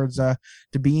more towards to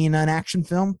being an action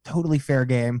film, totally fair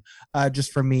game.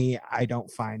 Just for me, I don't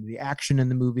find the action in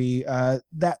the movie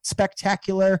that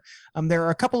spectacular. There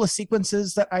are a couple of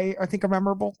sequences that I think are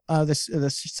memorable. This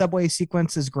subway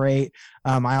sequence is great.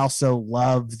 I also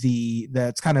love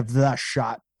it's kind of the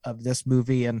shot of this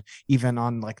movie, and even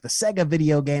on like the Sega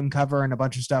video game cover and a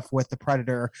bunch of stuff with the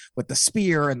Predator with the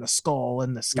spear and the skull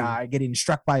in the sky getting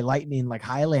struck by lightning like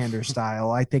Highlander style.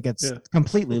 I think it's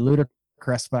completely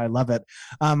ludicrous, but I love it.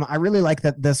 I really like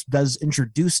that this does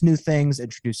introduce new things,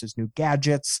 introduces new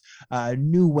gadgets,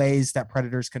 new ways that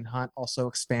predators can hunt, also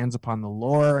expands upon the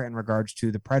lore in regards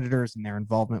to the predators and their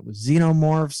involvement with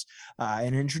xenomorphs,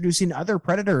 and introducing other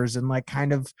predators, and like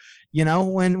kind of,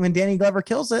 when Danny Glover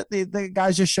kills it, the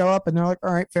guys just show up and they're like,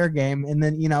 all right, fair game. And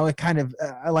then, it kind of,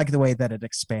 I like the way that it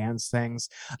expands things.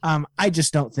 I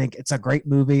just don't think it's a great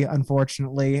movie,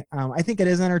 unfortunately. I think it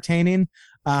is entertaining,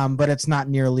 but it's not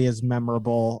nearly as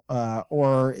memorable,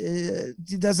 or it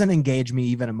doesn't engage me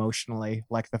even emotionally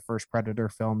like the first Predator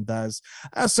film does.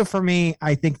 So for me,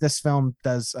 I think this film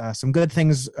does some good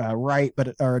things right,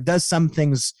 or does some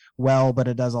things well, but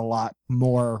it does a lot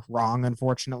more wrong,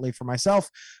 unfortunately, for myself.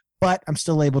 But I'm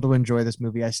still able to enjoy this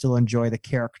movie. I still enjoy the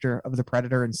character of the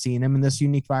Predator and seeing him in this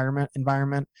unique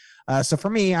environment. So for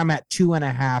me, I'm at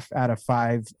 2.5 out of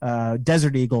 5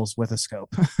 Desert Eagles with a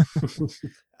scope.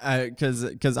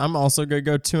 Because I'm also gonna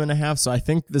go 2.5. So I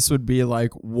think this would be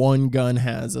like one gun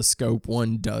has a scope,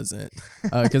 one doesn't.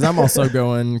 Because I'm also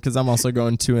going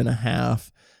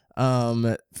 2.5.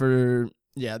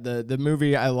 The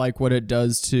movie, I like what it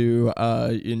does to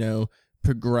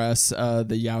progress the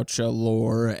Yautja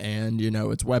lore and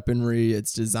its weaponry,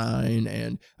 its design,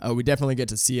 and we definitely get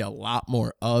to see a lot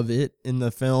more of it in the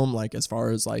film, like as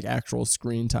far as like actual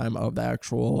screen time of the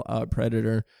actual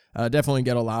Predator. Definitely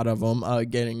get a lot of them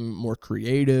getting more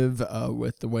creative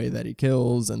with the way that he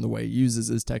kills and the way he uses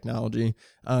his technology.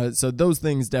 So those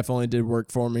things definitely did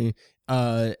work for me.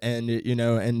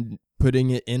 And putting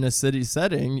it in a city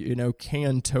setting,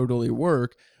 can totally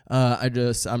work.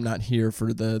 I'm not here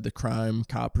for the crime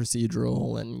cop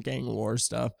procedural and gang war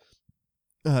stuff.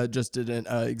 Just didn't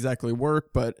exactly work,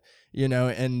 but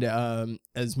and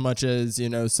as much as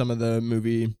some of the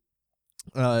movie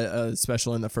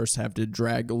especially in the first half, did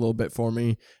drag a little bit for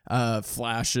me.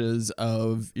 Flashes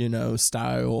of,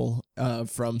 style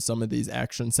from some of these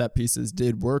action set pieces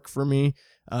did work for me.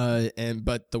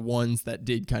 But the ones that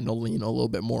did kind of lean a little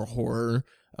bit more horror,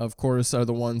 of course, are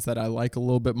the ones that I like a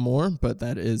little bit more, but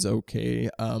that is okay.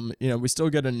 We still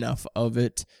get enough of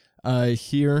it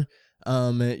here.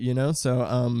 But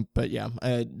yeah,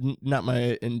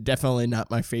 definitely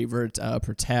not my favorite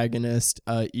protagonist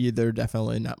either.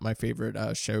 Definitely not my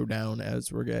favorite showdown,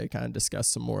 as we're gonna kind of discuss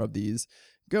some more of these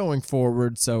going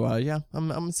forward. So yeah,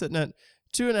 I'm sitting at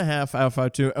 2.5 out of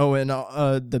 5. 2. Oh, and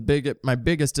my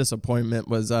biggest disappointment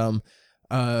was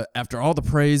after all the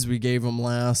praise we gave him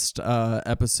last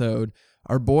episode,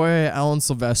 our boy Alan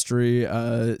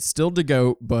Silvestri, still the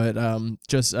GOAT, but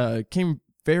just came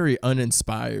very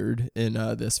uninspired in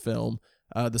this film.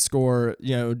 The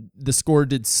score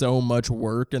did so much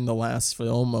work in the last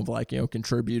film of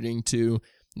contributing to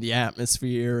the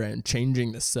atmosphere and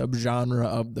changing the subgenre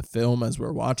of the film as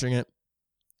we're watching it.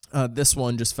 This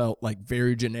one just felt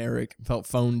very generic, felt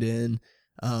phoned in.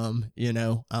 I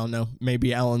don't know.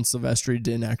 Maybe Alan Silvestri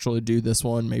didn't actually do this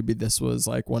one. Maybe this was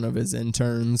one of his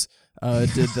interns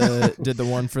did the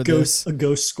one for this. A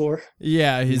ghost score.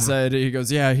 Yeah, he said, he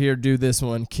goes, yeah, here, do this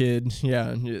one, kid.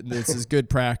 Yeah, this is good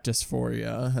practice for you.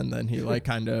 And then he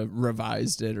kind of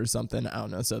revised it or something. I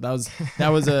don't know. So that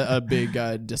was a big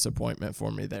disappointment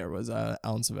for me. There was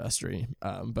Alan Silvestri.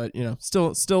 But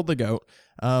still the GOAT.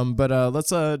 But let's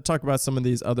talk about some of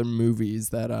these other movies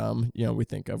that we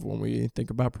think of when we think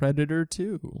about Predator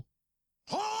 2.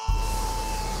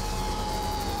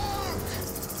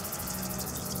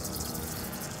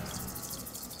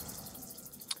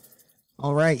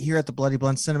 All right, here at the Bloody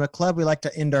Blunt Cinema Club, we like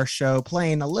to end our show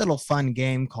playing a little fun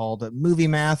game called Movie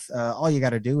Math. All you got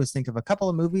to do is think of a couple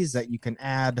of movies that you can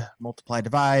add, multiply,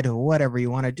 divide, whatever you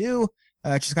want to do.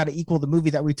 Just got to equal the movie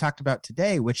that we talked about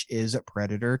today, which is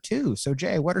Predator 2. So,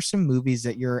 Jay, what are some movies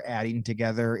that you're adding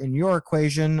together in your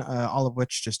equation, all of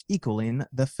which just equaling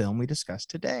the film we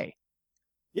discussed today?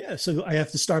 Yeah, so I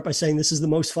have to start by saying this is the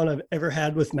most fun I've ever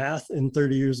had with math in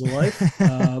 30 years of life.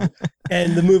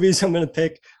 And the movies I'm going to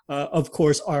pick, of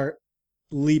course, are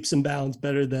leaps and bounds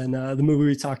better than the movie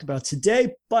we talked about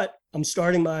today. But I'm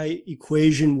starting my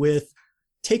equation with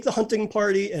take the hunting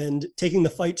party and taking the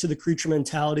fight to the creature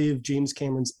mentality of James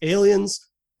Cameron's Aliens,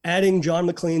 adding John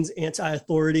McClane's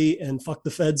anti-authority and fuck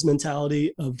the feds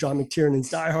mentality of John McTiernan's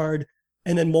Die Hard,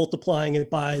 and then multiplying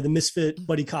it by the misfit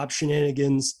buddy cop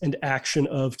shenanigans and action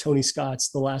of Tony Scott's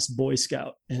The Last Boy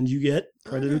Scout. And you get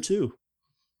Predator 2.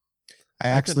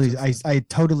 I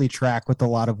totally track with a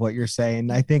lot of what you're saying.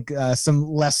 I think some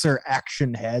lesser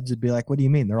action heads would be like, what do you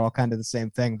mean? They're all kind of the same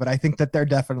thing. But I think that they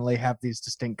definitely have these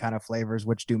distinct kind of flavors,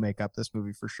 which do make up this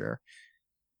movie for sure.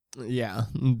 Yeah,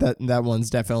 that one's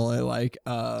definitely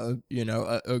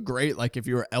a great, if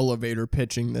you were elevator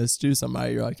pitching this to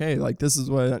somebody, you're like, hey, this is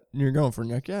what you're going for.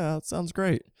 And you're like, yeah, that sounds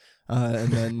great. And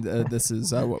then this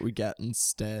is what we get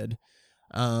instead.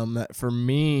 For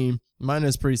me, mine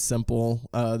is pretty simple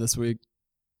this week.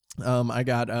 I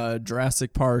got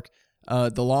Jurassic Park,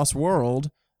 The Lost World.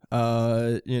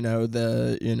 The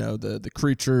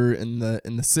creature in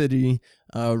the city,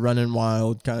 running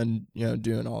wild,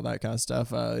 doing all that kind of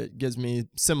stuff. It gives me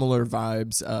similar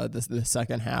vibes. The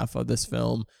second half of this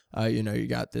film, you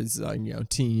got this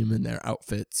team in their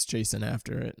outfits chasing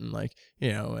after it, and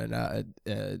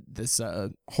this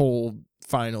whole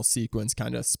final sequence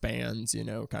kind of spans,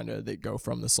 they go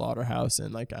from the slaughterhouse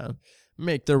and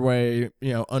make their way,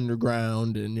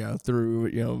 underground and,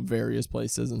 through, various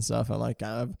places and stuff. And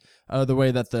the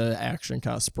way that the action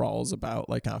kind of sprawls about,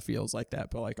 kind of feels like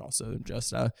that, but also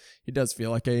just, it does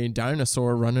feel like a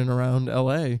dinosaur running around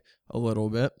LA a little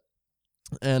bit.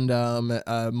 And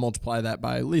multiply that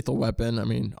by Lethal Weapon. I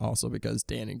mean, also because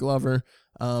Danny Glover.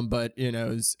 But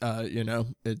it's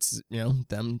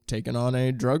them taking on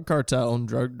a drug cartel and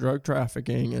drug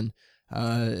trafficking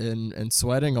and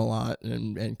sweating a lot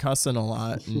and cussing a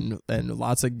lot and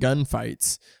lots of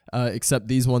gunfights. Except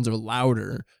these ones are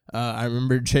louder. I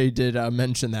remember Jay did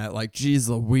mention that, geez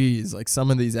Louise,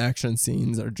 some of these action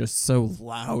scenes are just so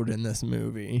loud in this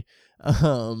movie.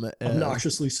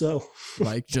 Obnoxiously so.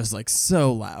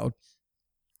 So loud.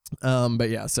 But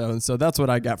yeah, so that's what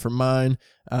I got for mine.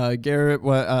 Garrett,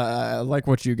 what I like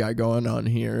what you got going on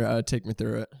here. Take me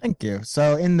through it. Thank you.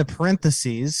 So in the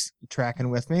parentheses, tracking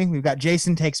with me, we've got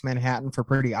Jason Takes Manhattan for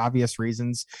pretty obvious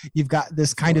reasons. You've got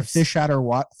this kind of fish out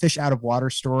of water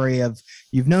story of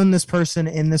you've known this person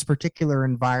in this particular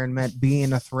environment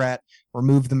being a threat,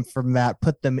 remove them from that,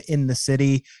 put them in the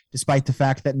city, despite the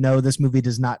fact that no, this movie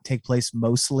does not take place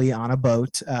mostly on a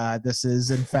boat. This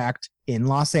is in fact in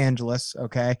Los Angeles.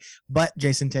 Okay. But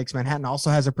Jason Takes Manhattan also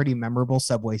has a pretty memorable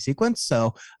subway sequence.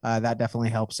 So that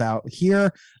definitely helps out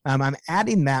here. I'm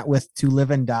adding that with To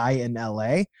Live and Die in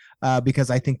LA because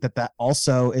I think that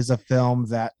also is a film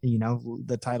that, you know,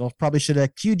 the title probably should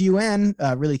have cued you in,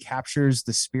 really captures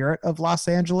the spirit of Los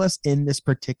Angeles in this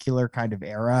particular kind of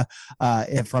era,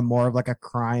 from more of like a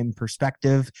crime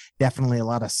perspective. Definitely a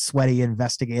lot of sweaty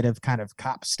investigative kind of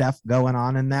cop stuff going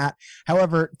on in that.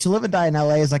 However, To Live and Die in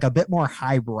LA is like a bit more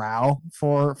highbrow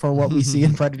for what we see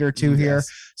in Predator 2 here. Yes.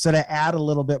 So to add a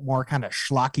little bit more kind of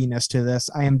schlockiness to this,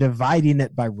 I am dividing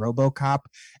it by RoboCop.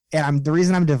 And the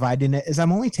reason I'm dividing it is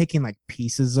I'm only taking like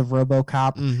pieces of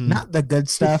RoboCop, not the good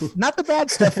stuff, not the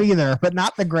bad stuff either, but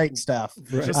not the great stuff.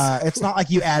 Right. It's not like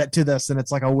you add it to this and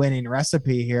it's like a winning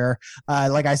recipe here.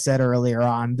 Like I said earlier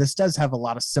on, this does have a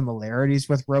lot of similarities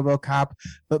with RoboCop,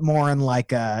 but more in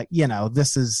like, you know,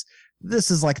 this is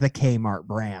like the Kmart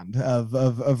brand of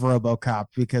RoboCop,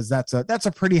 because that's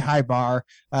a pretty high bar.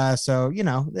 So, you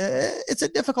know, it's a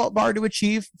difficult bar to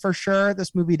achieve for sure.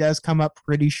 This movie does come up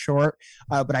pretty short,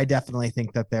 but I definitely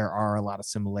think that there are a lot of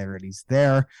similarities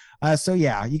there. So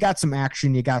yeah, you got some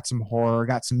action, you got some horror,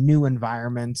 got some new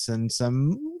environments and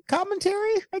some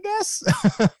commentary, I guess,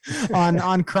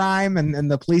 on crime and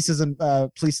the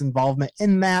police involvement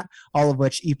in that, all of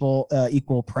which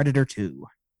equal Predator 2.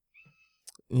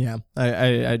 Yeah,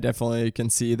 I definitely can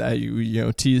see that you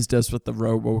know teased us with the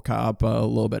RoboCop a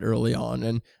little bit early on,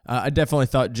 and I definitely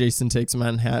thought Jason Takes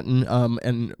Manhattan,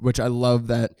 and which I love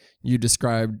that you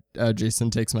described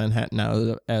Jason Takes Manhattan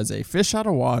now as a fish out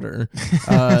of water.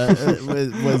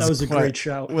 That was a great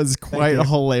shout. Was quite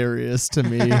hilarious to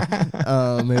me.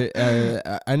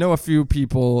 I know a few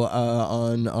people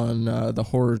on the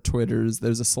horror Twitters.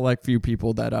 There's a select few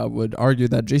people that would argue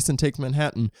that Jason Takes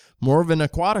Manhattan more of an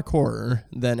aquatic horror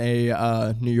than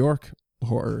a New York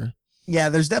horror. Yeah,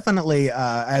 there's definitely,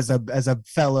 as a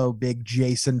fellow big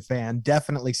Jason fan,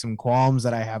 definitely some qualms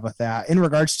that I have with that. In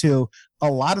regards to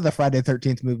a lot of the Friday the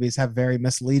 13th movies have very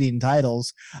misleading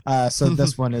titles, so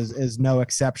this one is no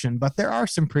exception. But there are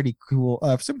some pretty cool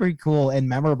and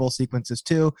memorable sequences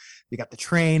too. You got the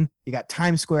train, you got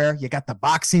Times Square, you got the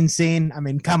boxing scene. I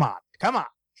mean, come on.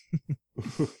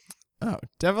 Oh,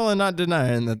 definitely not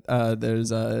denying that there's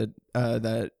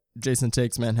that Jason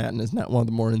Takes Manhattan is not one of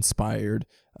the more inspired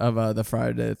of the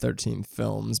Friday the 13th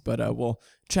films, but we'll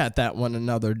chat that one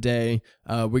another day.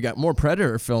 We got more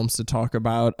Predator films to talk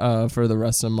about for the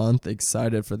rest of the month.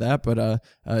 Excited for that. But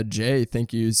Jay,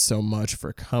 thank you so much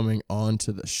for coming on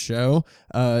to the show.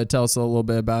 Tell us a little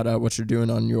bit about what you're doing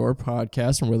on your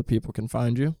podcast and where the people can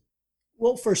find you.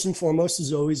 Well, first and foremost,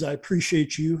 as always, I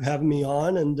appreciate you having me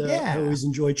on, and I always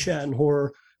enjoy chatting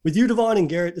horror with you, Devon and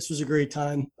Garrett. This was a great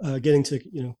time getting to,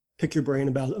 you know, pick your brain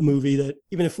about a movie that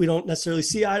even if we don't necessarily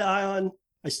see eye to eye on,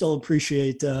 I still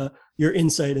appreciate your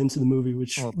insight into the movie,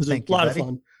 which was a lot of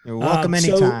fun. You're welcome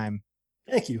anytime.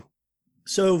 Thank you.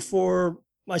 So for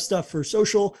my stuff for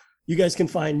social, you guys can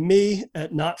find me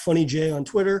at Not Funny Jay on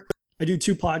Twitter. I do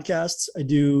 2 podcasts. I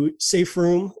do Safe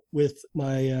Room with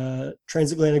my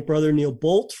transatlantic brother, Neil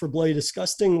Bolt, for Bloody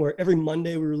Disgusting, where every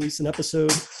Monday we release an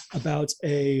episode about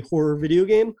a horror video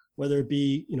game, whether it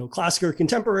be, you know, classic or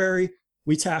contemporary.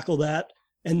 We tackle that.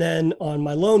 And then on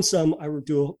my lonesome, I would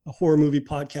do a horror movie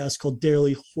podcast called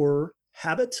Daily Horror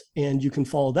Habit. And you can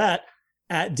follow that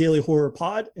at Daily Horror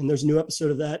Pod. And there's a new episode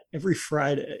of that every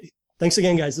Friday. Thanks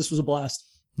again, guys. This was a blast.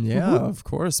 Yeah, of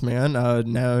course, man.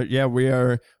 Now, yeah, we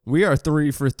are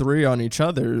 3 for 3 on each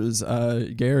other's.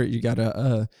 Garrett, you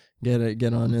gotta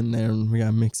get on in there, and we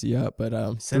gotta mix you up.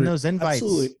 But send those invites.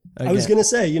 Absolutely. Again. I was gonna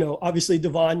say, you know, obviously,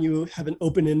 Devon, you have an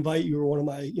open invite. You were one of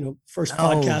my, you know, first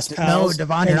podcast pals. No,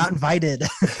 Devon, you're not invited.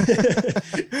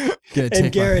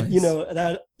 And Garrett, you know,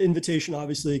 that invitation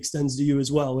obviously extends to you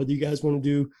as well. Whether you guys want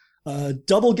to do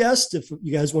double guest, if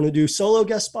you guys want to do solo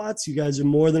guest spots, you guys are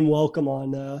more than welcome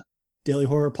on Daily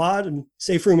Horror Pod and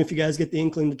Safe Room if you guys get the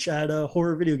inkling to chat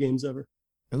horror video games ever.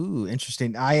 Ooh,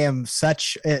 interesting.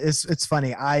 It's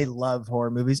funny. I love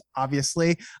horror movies.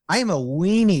 Obviously, I am a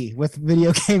weenie with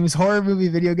video games. Horror movie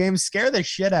video games scare the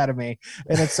shit out of me.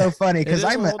 And it's so funny because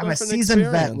I'm a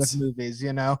seasoned vet with movies,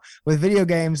 you know. With video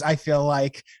games, I feel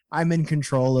like I'm in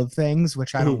control of things,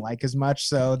 which I don't like as much.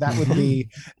 So that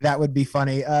would be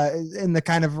funny. In the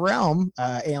kind of realm,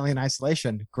 Alien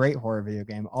Isolation, great horror video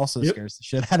game, also scares the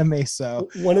shit out of me. So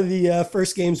one of the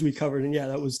first games we covered, and yeah,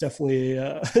 that was definitely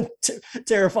a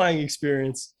terrifying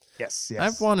experience. Yes.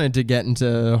 I've wanted to get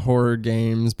into horror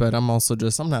games, but I'm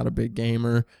not a big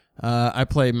gamer. I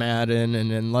play Madden,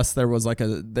 and unless there was like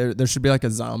there should be like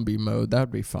a zombie mode, that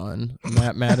would be fun.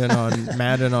 Madden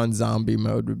on zombie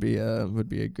mode would be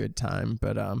a good time.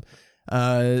 But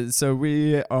so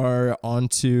we are on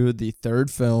to the third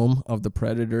film of the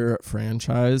Predator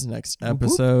franchise. Next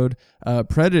episode,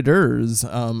 Predators.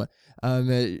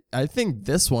 I think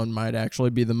this one might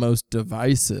actually be the most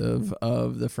divisive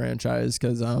of the franchise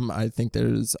because I think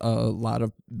there's a lot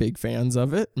of big fans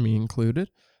of it, me included.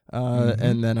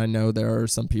 And then I know there are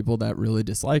some people that really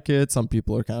dislike it. Some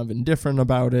people are kind of indifferent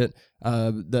about it.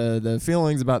 The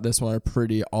feelings about this one are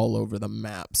pretty all over the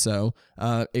map. So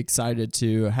excited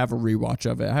to have a rewatch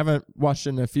of it. I haven't watched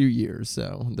it in a few years,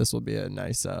 so this will be a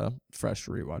nice fresh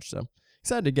rewatch. So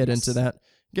excited to get into that.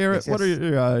 Garrett, what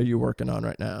are you working on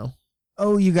right now?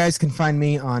 Oh, you guys can find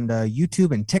me on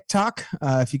YouTube and TikTok.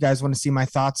 If you guys want to see my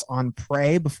thoughts on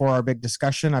Prey before our big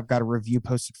discussion, I've got a review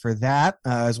posted for that,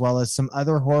 as well as some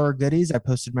other horror goodies. I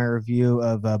posted my review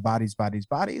of Bodies.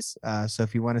 So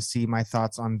if you want to see my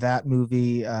thoughts on that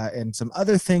movie and some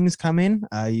other things coming,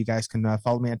 you guys can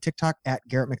follow me on TikTok at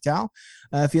Garrett McDowell.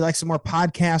 If you like some more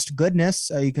podcast goodness,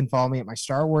 you can follow me at my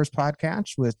Star Wars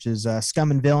podcast, which is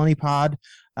Scum and Villainy Pod.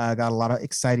 Got a lot of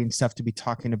exciting stuff to be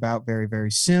talking about very,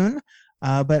 very soon.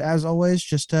 But as always,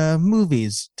 just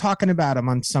movies, talking about them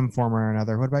on some form or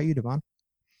another. What about you, Devon?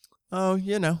 Oh,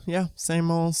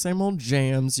 same old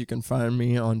jams. You can find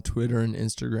me on Twitter and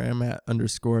Instagram at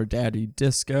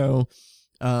 _daddydisco.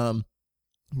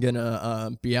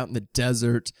 Gonna be out in the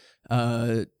desert,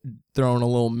 throwing a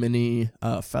little mini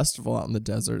festival out in the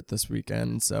desert this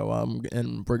weekend. So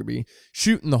and we're gonna be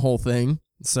shooting the whole thing.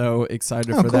 So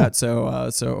excited for that. So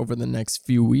over the next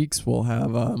few weeks, we'll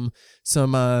have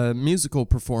some musical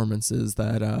performances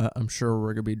that I'm sure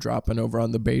we're gonna be dropping over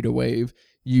on the Beta Wave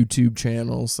YouTube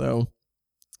channel. So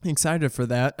excited for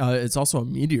that. It's also a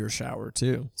meteor shower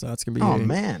too, so that's gonna be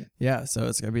man, yeah. So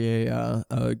it's gonna be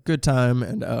a good time,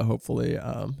 and hopefully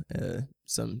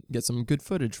get some good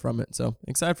footage from it. So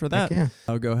excited for that. Yeah.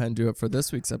 I'll go ahead and do it for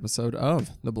this week's episode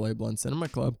of the Blade Blunt Cinema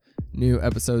Club. New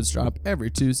episodes drop every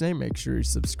Tuesday. Make sure you're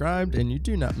subscribed and you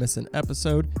do not miss an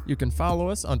episode. You can follow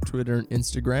us on Twitter and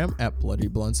Instagram at Bloody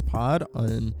Blunts Pod.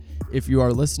 And if you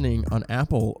are listening on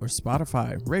Apple or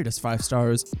Spotify, rate us 5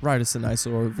 stars, write us a nice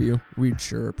little review. We'd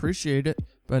sure appreciate it.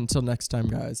 But until next time,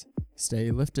 guys, stay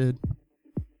lifted.